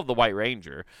 But I still have the White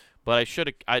Ranger. But I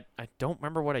should have. I don't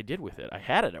remember what I did with it. I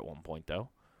had it at one point though.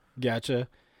 Gotcha.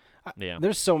 Yeah.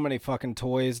 There's so many fucking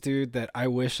toys, dude, that I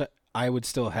wish I would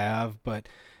still have, but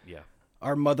Yeah.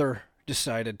 our mother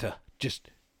decided to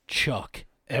just chuck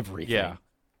everything. Yeah.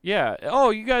 Yeah. Oh,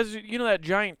 you guys, that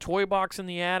giant toy box in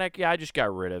the attic? Yeah, I just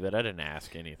got rid of it. I didn't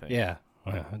ask anything. Yeah.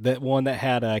 That one that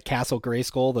had a Castle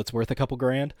Grayskull that's worth a couple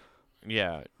grand.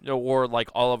 Yeah. Or like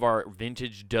all of our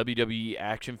vintage WWE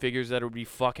action figures that would be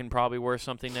fucking probably worth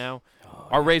something now.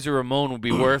 Our Razor Ramon would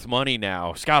be worth money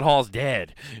now. Scott Hall's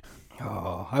dead.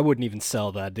 Oh, I wouldn't even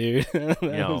sell that, dude. That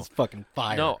No. was fucking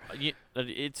fire. No,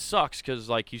 it sucks because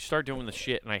you start doing the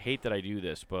shit, and I hate that I do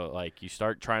this, but you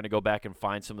start trying to go back and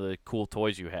find some of the cool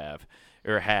toys you have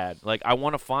or had. I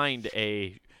want to find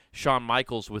a Shawn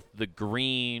Michaels with the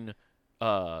green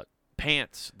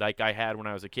pants like I had when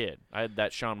I was a kid. I had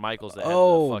that Shawn Michaels that had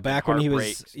the fucking back when he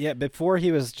heartbreaks. was before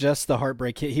he was just the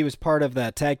Heartbreak Kid. He was part of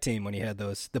that tag team when he had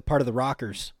the part of the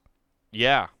Rockers.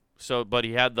 Yeah. So, but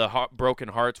he had the broken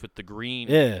hearts with the green,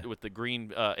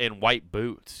 and white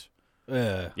boots.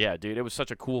 Yeah, dude, it was such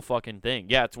a cool fucking thing.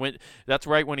 Yeah, that's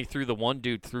right when he threw the one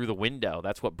dude through the window.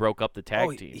 That's what broke up the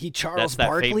tag team. He Charles That's that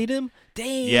Barkley'd him.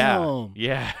 Damn.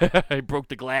 Yeah, he broke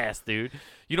the glass, dude.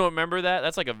 You don't remember that?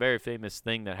 That's a very famous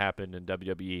thing that happened in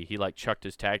WWE. He chucked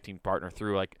his tag team partner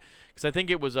through because I think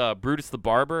it was Brutus the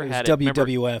Barber It was had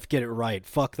WWF. Get it right.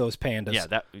 Fuck those pandas.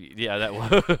 that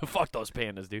fuck those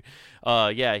pandas, dude.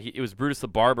 It was Brutus the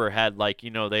Barber had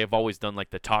they have always done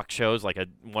the talk shows,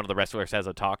 one of the wrestlers has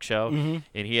a talk show,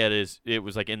 and he had it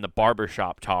was in the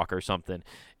barbershop talk or something,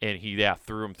 and he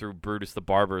threw him through Brutus the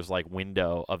Barber's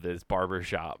window of his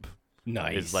barbershop.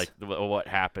 Nice. Is what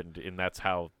happened, and that's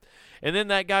how. And then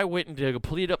that guy went into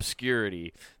complete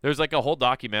obscurity. There's a whole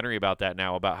documentary about that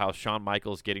now, about how Shawn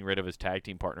Michaels getting rid of his tag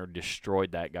team partner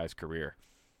destroyed that guy's career.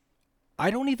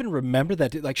 I don't even remember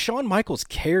that. Dude. Shawn Michaels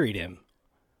carried him.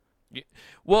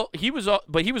 Well, he was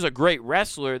a great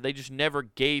wrestler. They just never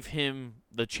gave him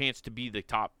the chance to be the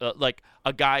top,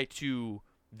 a guy to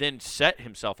then set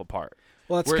himself apart.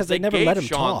 Well, that's Whereas because they never let him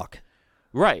Shawn- talk.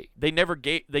 Right. They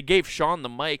gave Shawn the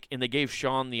mic and they gave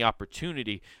Shawn the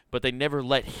opportunity, but they never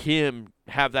let him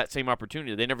have that same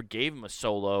opportunity. They never gave him a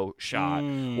solo shot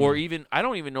or even I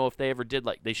don't even know if they ever did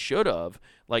they should have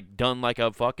done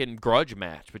a fucking grudge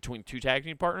match between two tag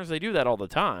team partners. They do that all the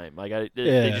time.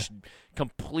 They just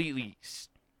completely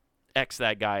X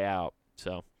that guy out.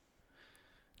 So,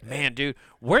 man, dude,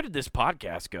 where did this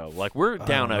podcast go? Like, we're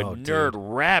down a nerd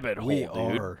rabbit hole,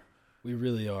 dude. We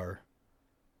really are.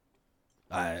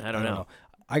 I don't know.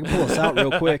 I can pull us out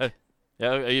real quick.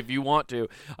 Yeah, if you want to.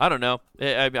 I don't know.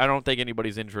 I don't think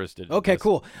anybody's interested. Okay,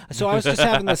 cool. So I was just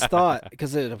having this thought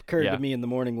because it occurred to me in the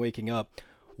morning waking up.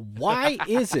 Why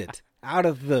is it out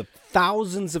of the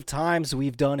thousands of times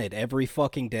we've done it every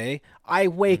fucking day, I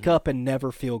wake up and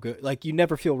never feel good? Like, you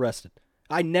never feel rested.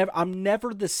 I'm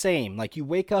never the same. Like, you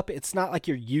wake up, it's not like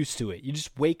you're used to it. You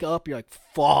just wake up, you're like,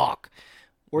 fuck.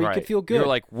 Or you can feel good. You're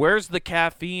like, where's the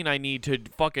caffeine I need to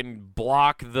fucking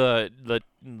block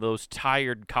those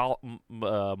tired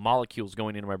molecules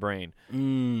going into my brain?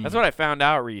 That's what I found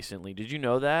out recently. Did you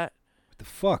know that? What the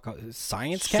fuck?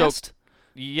 Science cast?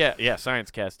 Yeah,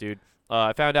 science cast, dude.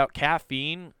 I found out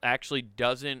caffeine actually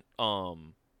doesn't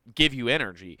give you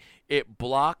energy. It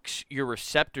blocks your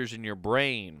receptors in your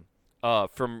brain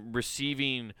from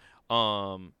receiving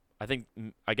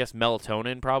I guess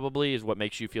melatonin probably is what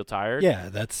makes you feel tired.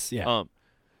 Yeah,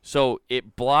 so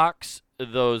it blocks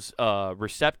those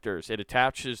receptors. It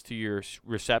attaches to your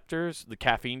receptors, the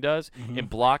caffeine does, and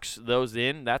blocks those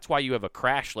in. That's why you have a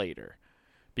crash later,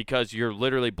 because you're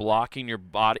literally blocking your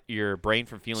brain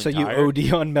from feeling tired. So you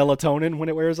OD on melatonin when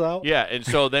it wears out? Yeah, and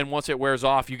so then once it wears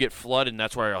off, you get flooded, and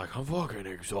that's why you're like, I'm fucking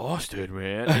exhausted,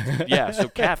 man. So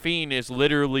caffeine is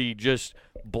literally just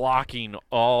blocking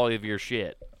all of your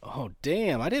shit. Oh,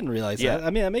 damn. I didn't realize that. I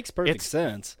mean, that makes perfect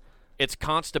sense. It's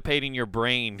constipating your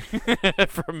brain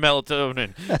for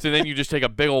melatonin. So then you just take a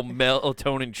big old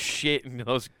melatonin shit in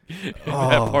that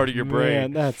part of your brain.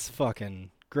 Man, that's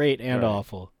fucking great and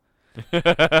awful.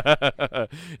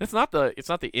 It's not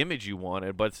the image you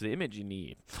wanted, but it's the image you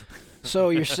need. So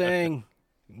you're saying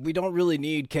we don't really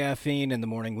need caffeine in the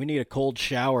morning. We need a cold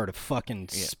shower to fucking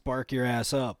spark your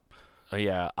ass up.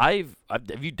 Yeah, have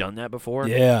you done that before?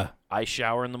 Yeah. Ice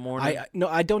shower in the morning? No,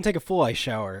 I don't take a full ice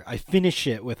shower. I finish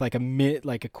it with like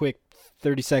a quick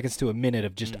 30 seconds to a minute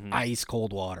of just ice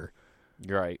cold water.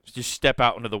 Right. Just step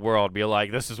out into the world, be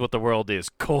like, this is what the world is,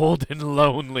 cold and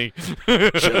lonely.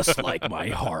 Just like my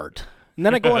heart. And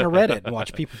then I go on Reddit and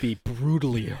watch people be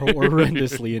brutally,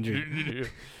 horrendously injured.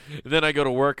 Then I go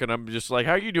to work and I'm just like,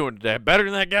 how you doing today? Better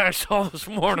than that guy I saw this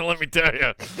morning, let me tell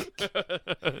you.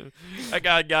 That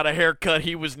guy got a haircut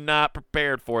he was not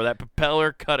prepared for. That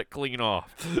propeller cut it clean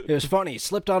off. It was funny. He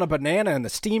slipped on a banana and the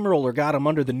steamroller got him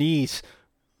under the knees.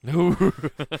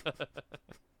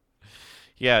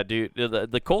 Yeah, dude.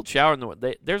 The cold shower,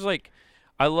 there's like,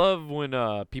 I love when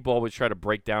people always try to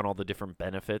break down all the different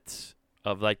benefits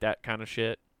of like that kind of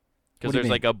shit. Because there's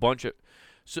like a bunch of...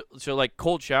 So like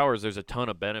cold showers, there's a ton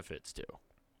of benefits to.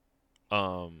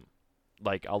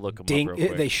 Like I'll look them up real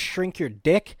quick. They shrink your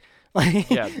dick.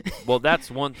 Yeah, well that's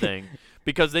one thing,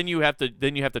 because then you have to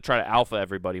try to alpha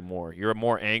everybody more. You're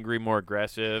more angry, more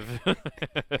aggressive.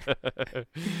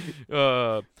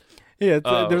 They're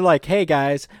like, hey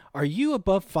guys, are you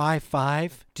above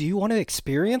 5'5"? Do you want to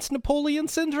experience Napoleon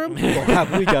syndrome? Or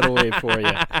have we got a way for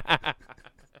you?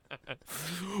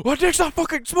 My dick's not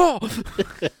fucking small. Do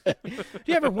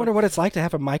you ever wonder what it's like to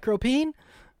have a micropene?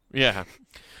 Yeah.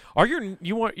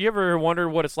 You ever wonder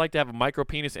what it's like to have a micro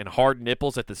penis and hard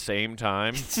nipples at the same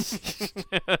time?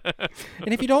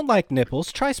 And if you don't like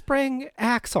nipples, try spraying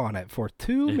Axe on it for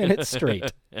 2 minutes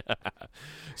straight.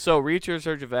 So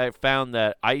researchers have found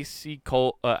that icy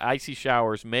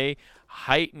showers may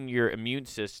heighten your immune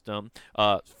system,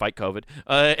 fight COVID,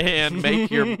 and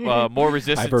make you more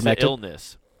resistant to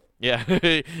illness. Yeah,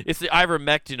 it's the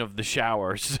ivermectin of the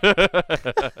showers.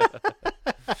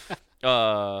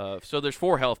 So there's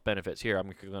 4 health benefits here.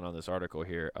 I'm clicking on this article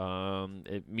here.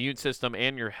 Immune system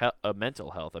and your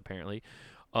mental health, apparently.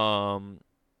 Well,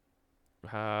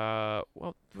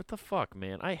 what the fuck,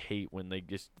 man? I hate when they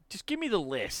just give me the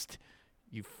list,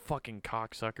 you fucking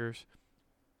cocksuckers.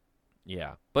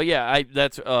 Yeah, but yeah,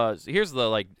 that's here's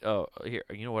the here.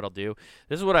 You know what I'll do?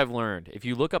 This is what I've learned. If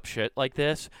you look up shit like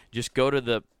this, just go to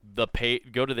the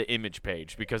image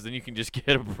page, because then you can just get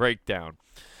a breakdown.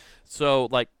 So,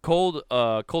 like, cold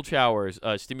showers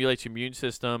stimulates your immune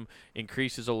system,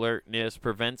 increases alertness,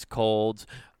 prevents colds,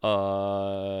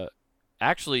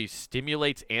 actually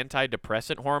stimulates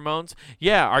antidepressant hormones.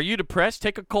 Yeah, are you depressed?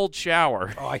 Take a cold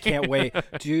shower. Oh, I can't wait.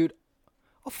 Dude,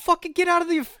 I'll fucking get out of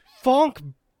the funk.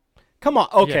 Come on.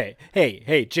 Okay. Yeah.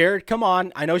 Hey, Jared, come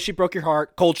on. I know she broke your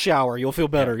heart. Cold shower. You'll feel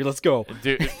better. Yeah. Let's go.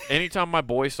 Dude, anytime my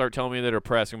boys start telling me they're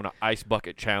depressed, I'm going to ice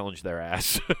bucket challenge their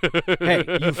ass. Hey,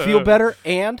 you feel better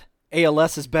and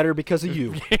ALS is better because of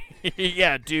you.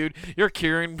 Yeah, dude, you're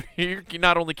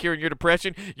not only curing your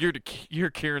depression, you're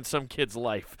curing some kid's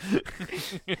life.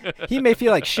 He may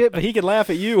feel like shit, but he can laugh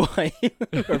at you while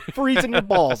you're freezing your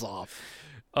balls off.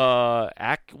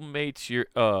 Acclimates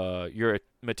your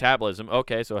metabolism.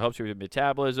 Okay, so it helps your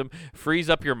metabolism, frees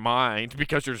up your mind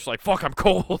because you're just like, fuck, I'm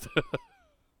cold.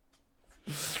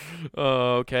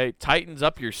 Okay, tightens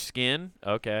up your skin.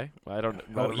 Okay, I don't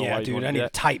know Yeah, why dude, I need a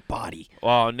tight body.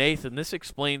 Oh, Nathan, this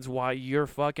explains why you're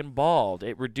fucking bald.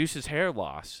 It reduces hair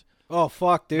loss. Oh,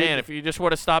 fuck, dude. Man, if you just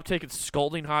would have stopped taking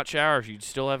scalding hot showers, you'd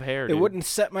still have hair, It dude. wouldn't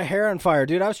set my hair on fire,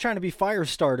 dude. I was trying to be fire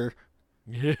starter.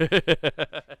 You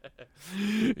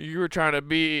were trying to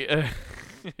be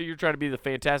you're trying to be the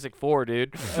Fantastic Four,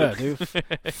 dude. Yeah, dude.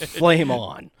 Flame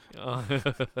on.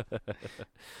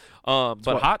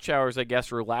 But hot showers, I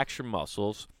guess, relax your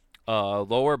muscles,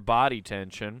 lower body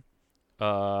tension,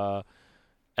 alleviates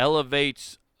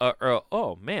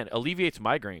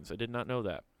migraines. I did not know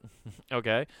that.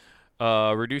 Okay.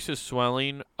 Reduces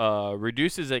swelling,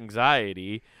 reduces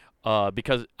anxiety,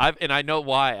 because I know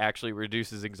why actually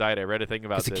reduces anxiety. I read a thing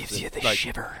about this. Because it gives you the like,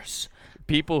 shivers.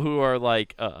 people who are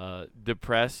like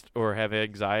depressed or have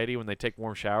anxiety when they take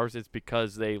warm showers, it's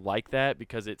because they like that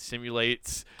because it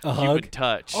simulates A human hug?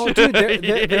 touch. Oh, dude,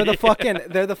 they're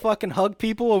the fucking hug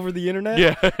people over the internet.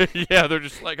 Yeah, yeah, they're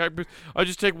just like I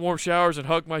just take warm showers and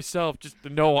hug myself just to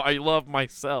know I love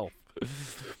myself.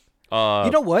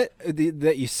 You know what?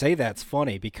 That you say that's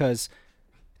funny because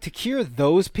to cure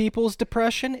those people's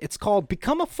depression, it's called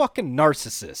become a fucking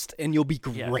narcissist and you'll be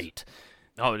great. Yes.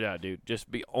 Oh yeah, dude, just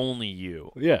be only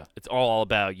you. Yeah. It's all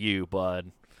about you,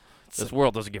 bud. This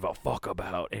world doesn't give a fuck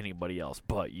about anybody else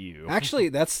but you. Actually,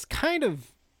 that's kind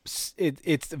of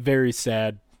it's very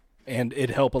sad and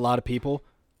it'd help a lot of people,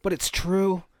 but it's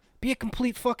true. Be a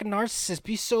complete fucking narcissist.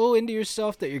 Be so into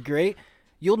yourself that you're great.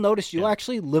 You'll notice you'll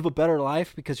actually live a better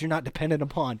life because you're not dependent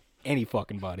upon any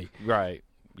fucking body. Right.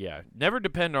 Yeah. Never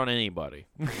depend on anybody.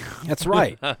 That's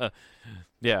right.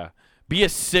 Yeah. Be a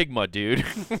Sigma, dude.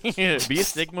 Be a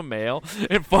Sigma male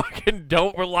and fucking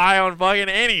don't rely on fucking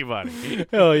anybody.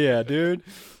 Hell yeah, dude.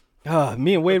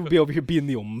 Me and Wade would be over here being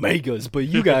the Omegas, but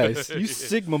you guys, you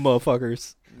Sigma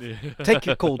motherfuckers, take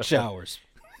your cold showers.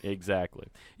 Exactly.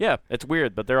 Yeah, it's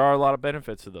weird, but there are a lot of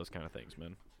benefits to those kind of things,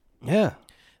 man. Yeah.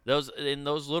 Those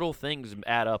little things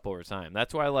add up over time.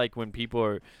 That's why, like, when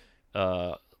people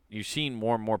are, you've seen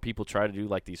more and more people try to do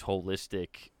like these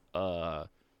holistic,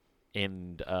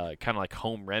 and kind of like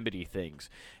home remedy things,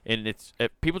 and it's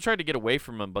people try to get away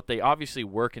from them, but they obviously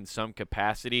work in some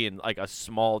capacity and like a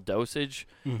small dosage,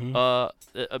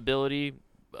 ability.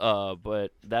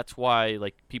 But that's why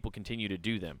like people continue to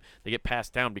do them. They get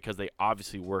passed down because they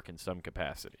obviously work in some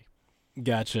capacity.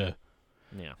 Gotcha.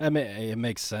 Yeah. I mean, it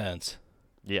makes sense.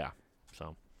 Yeah.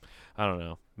 So, I don't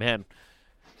know, man.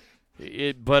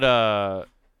 But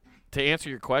to answer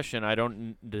your question, I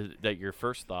don't that your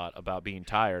first thought about being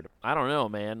tired. I don't know,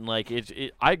 man. Like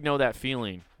I know that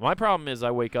feeling. My problem is I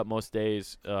wake up most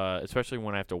days, especially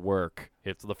when I have to work.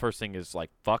 It's the first thing is like,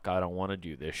 fuck, I don't want to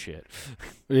do this shit.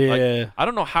 Yeah. Like, I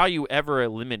don't know how you ever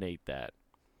eliminate that.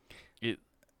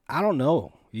 I don't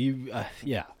know.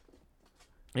 Yeah.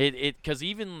 Because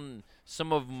even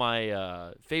some of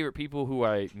my favorite people who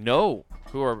I know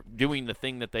who are doing the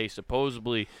thing that they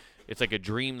supposedly, it's like a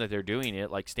dream that they're doing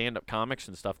it, like stand-up comics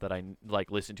and stuff that I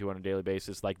like listen to on a daily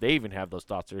basis. Like they even have those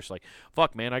thoughts. They're just like,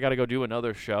 fuck, man, I got to go do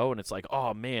another show. And it's like,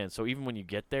 oh, man. So even when you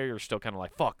get there, you're still kind of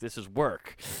like, fuck, this is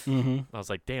work. Mm-hmm. I was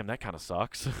like, damn, that kind of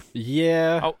sucks.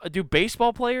 Yeah. Do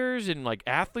baseball players and like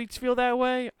athletes feel that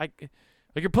way? Like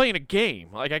you're playing a game.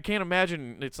 Like I can't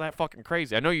imagine it's that fucking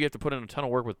crazy. I know you have to put in a ton of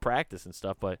work with practice and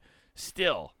stuff, but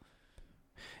still,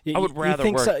 I would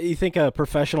rather work. You think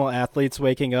professional athletes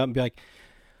waking up and be like,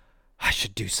 I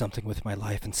should do something with my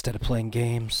life instead of playing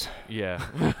games. Yeah.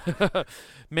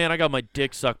 Man, I got my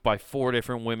dick sucked by 4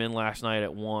 different women last night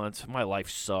at once. My life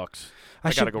sucks.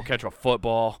 I got to go catch a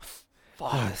football.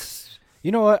 Fuck.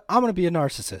 You know what? I'm going to be a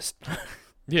narcissist.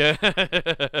 Yeah.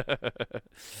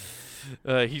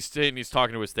 He's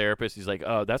talking to his therapist. He's like,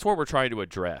 that's what we're trying to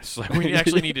address. Like, we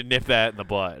actually need to nip that in the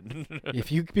bud.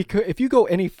 If you go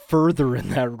any further in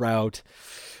that route,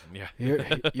 yeah,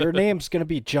 your name's going to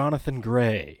be Jonathan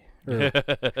Gray. Going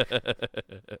to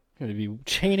be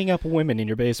chaining up women in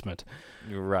your basement.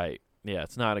 You're right. Yeah,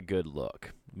 it's not a good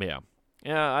look. Yeah.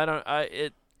 Yeah,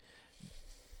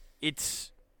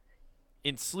 it's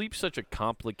sleep's such a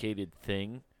complicated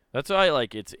thing. That's why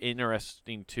it's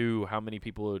interesting too how many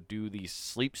people do these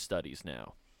sleep studies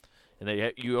now.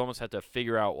 And you almost have to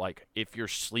figure out like if you're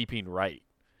sleeping right.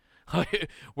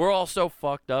 We're all so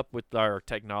fucked up with our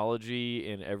technology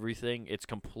and everything. It's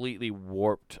completely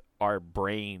warped our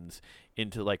brains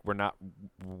into like we're not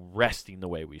resting the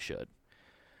way we should.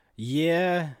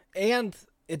 Yeah, and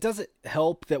it doesn't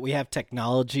help that we have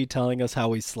technology telling us how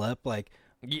we slept. Like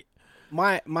Ye-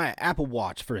 my Apple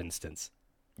Watch, for instance.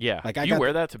 Yeah. Like, I you got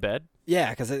wear that to bed? Yeah,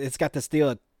 because it's got this deal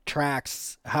that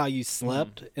tracks how you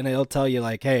slept, and it'll tell you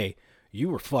like, hey, you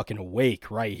were fucking awake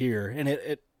right here, and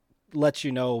it lets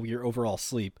you know your overall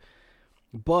sleep.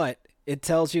 But it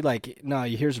tells you like, no,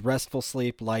 here's restful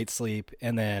sleep, light sleep,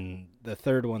 and then the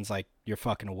third one's like you're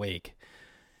fucking awake.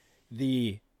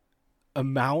 The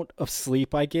amount of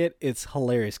sleep I get, it's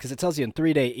hilarious because it tells you in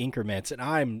 3-day increments, and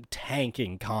I'm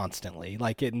tanking constantly.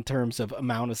 Like in terms of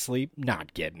amount of sleep,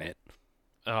 not getting it.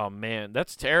 Oh man,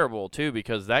 that's terrible too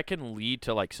because that can lead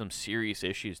to like some serious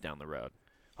issues down the road.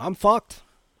 I'm fucked.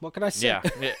 What can I say?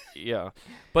 Yeah.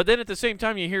 But then at the same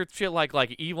time, you hear shit like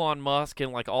Elon Musk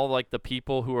and like all like the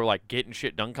people who are like getting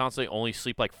shit done constantly only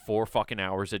sleep like 4 fucking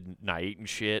hours a night and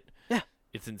shit. Yeah,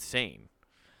 it's insane.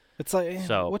 It's like,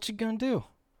 So what you gonna do?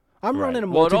 I'm right. running a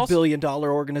Well, it also-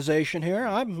 multi-billion-dollar organization here.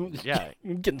 I'm Yeah.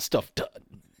 getting stuff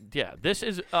done. Yeah, this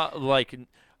is like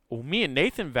me and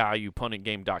Nathan value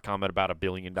punandgame.com at about $1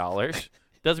 billion.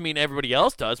 Doesn't mean everybody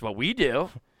else does, but we do.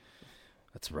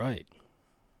 That's right.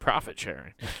 Profit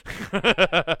sharing.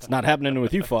 It's not happening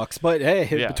with you fucks, but hey,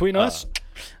 Yeah, between us,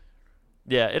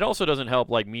 Yeah, it also doesn't help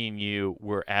like me and you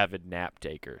were avid nap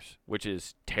takers, which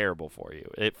is terrible for you.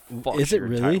 It fucks Is it your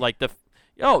entire- really? like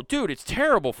oh, dude, it's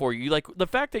terrible for you. Like the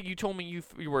fact that you told me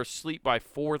you were asleep by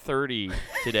 4:30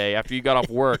 today after you got off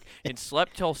work and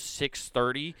slept till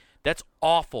 6:30. That's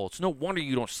awful. It's no wonder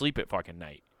you don't sleep at fucking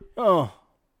night. oh,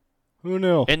 who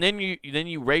knew? And then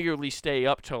you regularly stay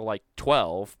up till like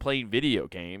 12 playing video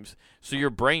games, so your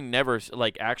brain never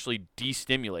like actually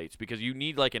destimulates because you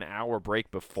need like an hour break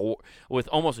before with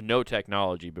almost no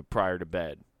technology but prior to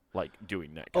bed, like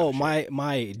doing that. Kind Oh, of shit.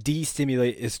 my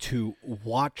de-stimulate is to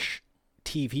watch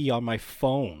TV on my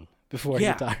phone before I Yeah,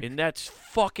 get tired. and that's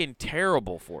fucking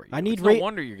terrible for you. I need It's no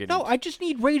wonder you're getting. No, I just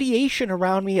need radiation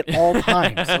around me at all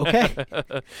times. Okay.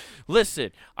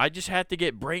 Listen, I just had to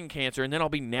get brain cancer, and then I'll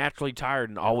be naturally tired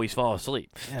and always fall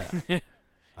asleep. Yeah.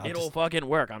 It'll fucking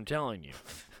work. I'm telling you.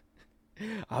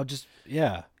 I'll just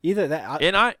either that.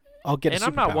 And I'll get. And a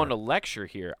I'm not superpower. one to lecture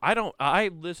here.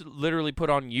 Literally put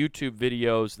on YouTube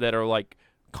videos that are like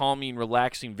calming,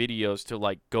 relaxing videos to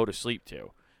like go to sleep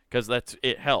to, because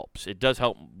it helps. It does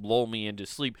help lull me into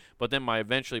sleep. But then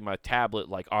eventually my tablet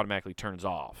like automatically turns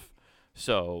off.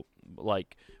 So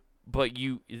like, but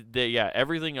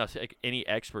everything else any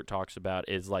expert talks about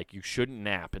is like you shouldn't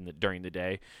nap during the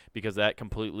day because that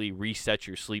completely resets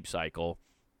your sleep cycle.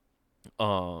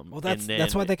 Well,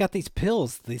 that's why they got these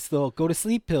pills. These little go to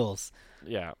sleep pills.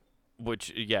 Yeah. You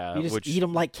just eat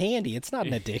them like candy. It's not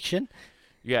an addiction.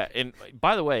 Yeah, and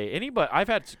by the way, I've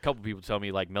had a couple people tell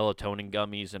me like melatonin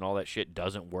gummies and all that shit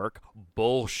doesn't work.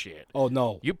 Bullshit. Oh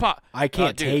no, I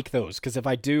can't take those because if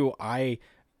I do, I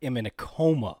am in a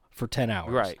coma for 10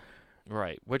 hours.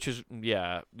 Right. Which is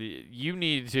you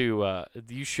need to.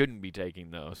 You shouldn't be taking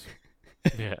those.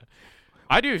 Yeah,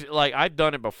 I do. Like I've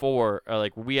done it before.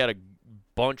 Like we had a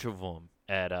bunch of them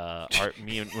at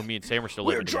when me and Sam were still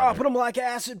We're living dropping together. them like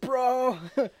acid, bro.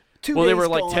 2 Well, they days were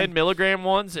like gone. 10 milligram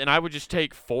ones, and I would just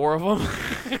take 4 of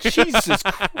them. Jesus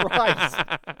Christ.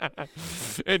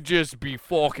 And just be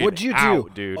fucking What'd you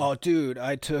out, do? dude. Oh, dude,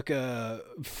 I took a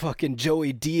fucking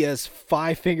Joey Diaz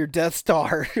 5-finger Death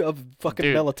Star of fucking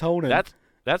Dude, melatonin.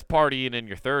 That's partying in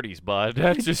your 30s, bud.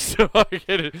 That's just so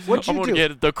I'm What'd you gonna do?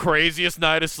 get the craziest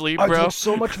night of sleep, I bro. took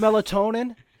so much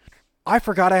melatonin. I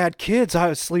forgot I had kids. I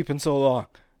was sleeping so long.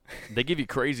 They give you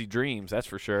crazy dreams, that's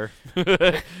for sure.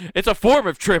 It's a form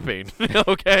of tripping,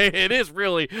 okay? It is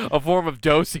really a form of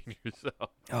dosing yourself.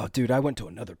 Oh, dude, I went to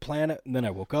another planet, and then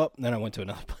I woke up, and then I went to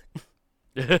another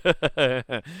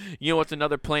planet. You know what's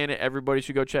another planet everybody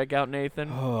should go check out,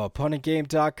 Nathan? Oh,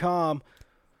 punandgame.com.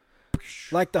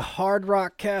 Like the Hard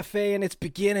Rock Cafe in its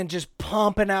beginning, just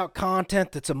pumping out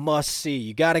content that's a must-see.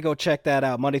 You got to go check that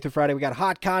out. Monday through Friday, we got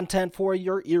hot content for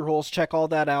your ear holes. Check all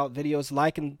that out. Videos,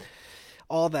 liking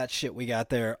all that shit we got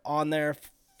there on there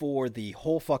for the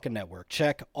whole fucking network.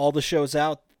 Check all the shows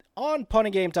out on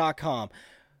punandgame.com.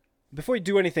 Before you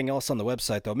do anything else on the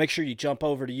website, though, make sure you jump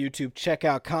over to YouTube. Check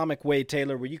out Comic Wade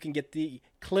Taylor, where you can get the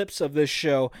clips of this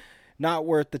show. Not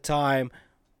worth the time.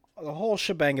 The whole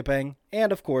shebang-a-bang.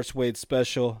 And, of course, Wade's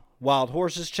special, Wild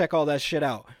Horses. Check all that shit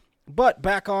out. But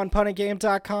back on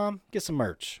punandgame.com, get some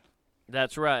merch.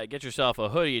 That's right. Get yourself a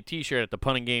hoodie, a t-shirt at the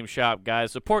Punting Game Shop,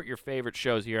 guys. Support your favorite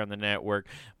shows here on the network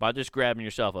by just grabbing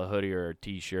yourself a hoodie or a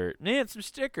t-shirt. And some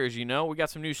stickers, We got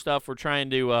some new stuff. We're trying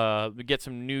to get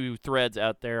some new threads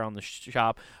out there on the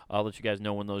shop. I'll let you guys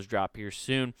know when those drop here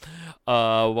soon.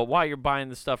 But while you're buying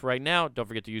the stuff right now, don't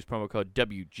forget to use promo code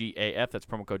WGAF. That's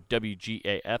promo code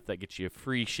WGAF. That gets you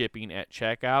free shipping at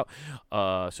checkout.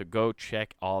 So go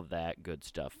check all that good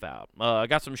stuff out. I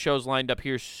got some shows lined up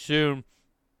here soon.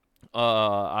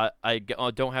 I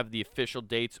don't have the official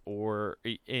dates or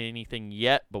anything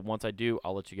yet, but once I do,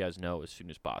 I'll let you guys know as soon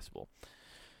as possible.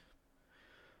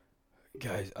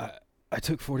 Guys, I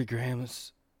took 40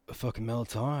 grams of fucking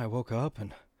Melatonin. I woke up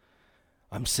and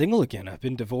I'm single again. I've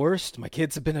been divorced. My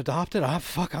kids have been adopted.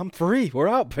 I'm free. We're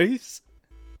out. Peace.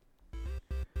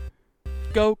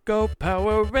 Go, go,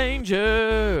 Power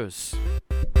Rangers!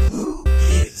 Who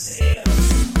is him?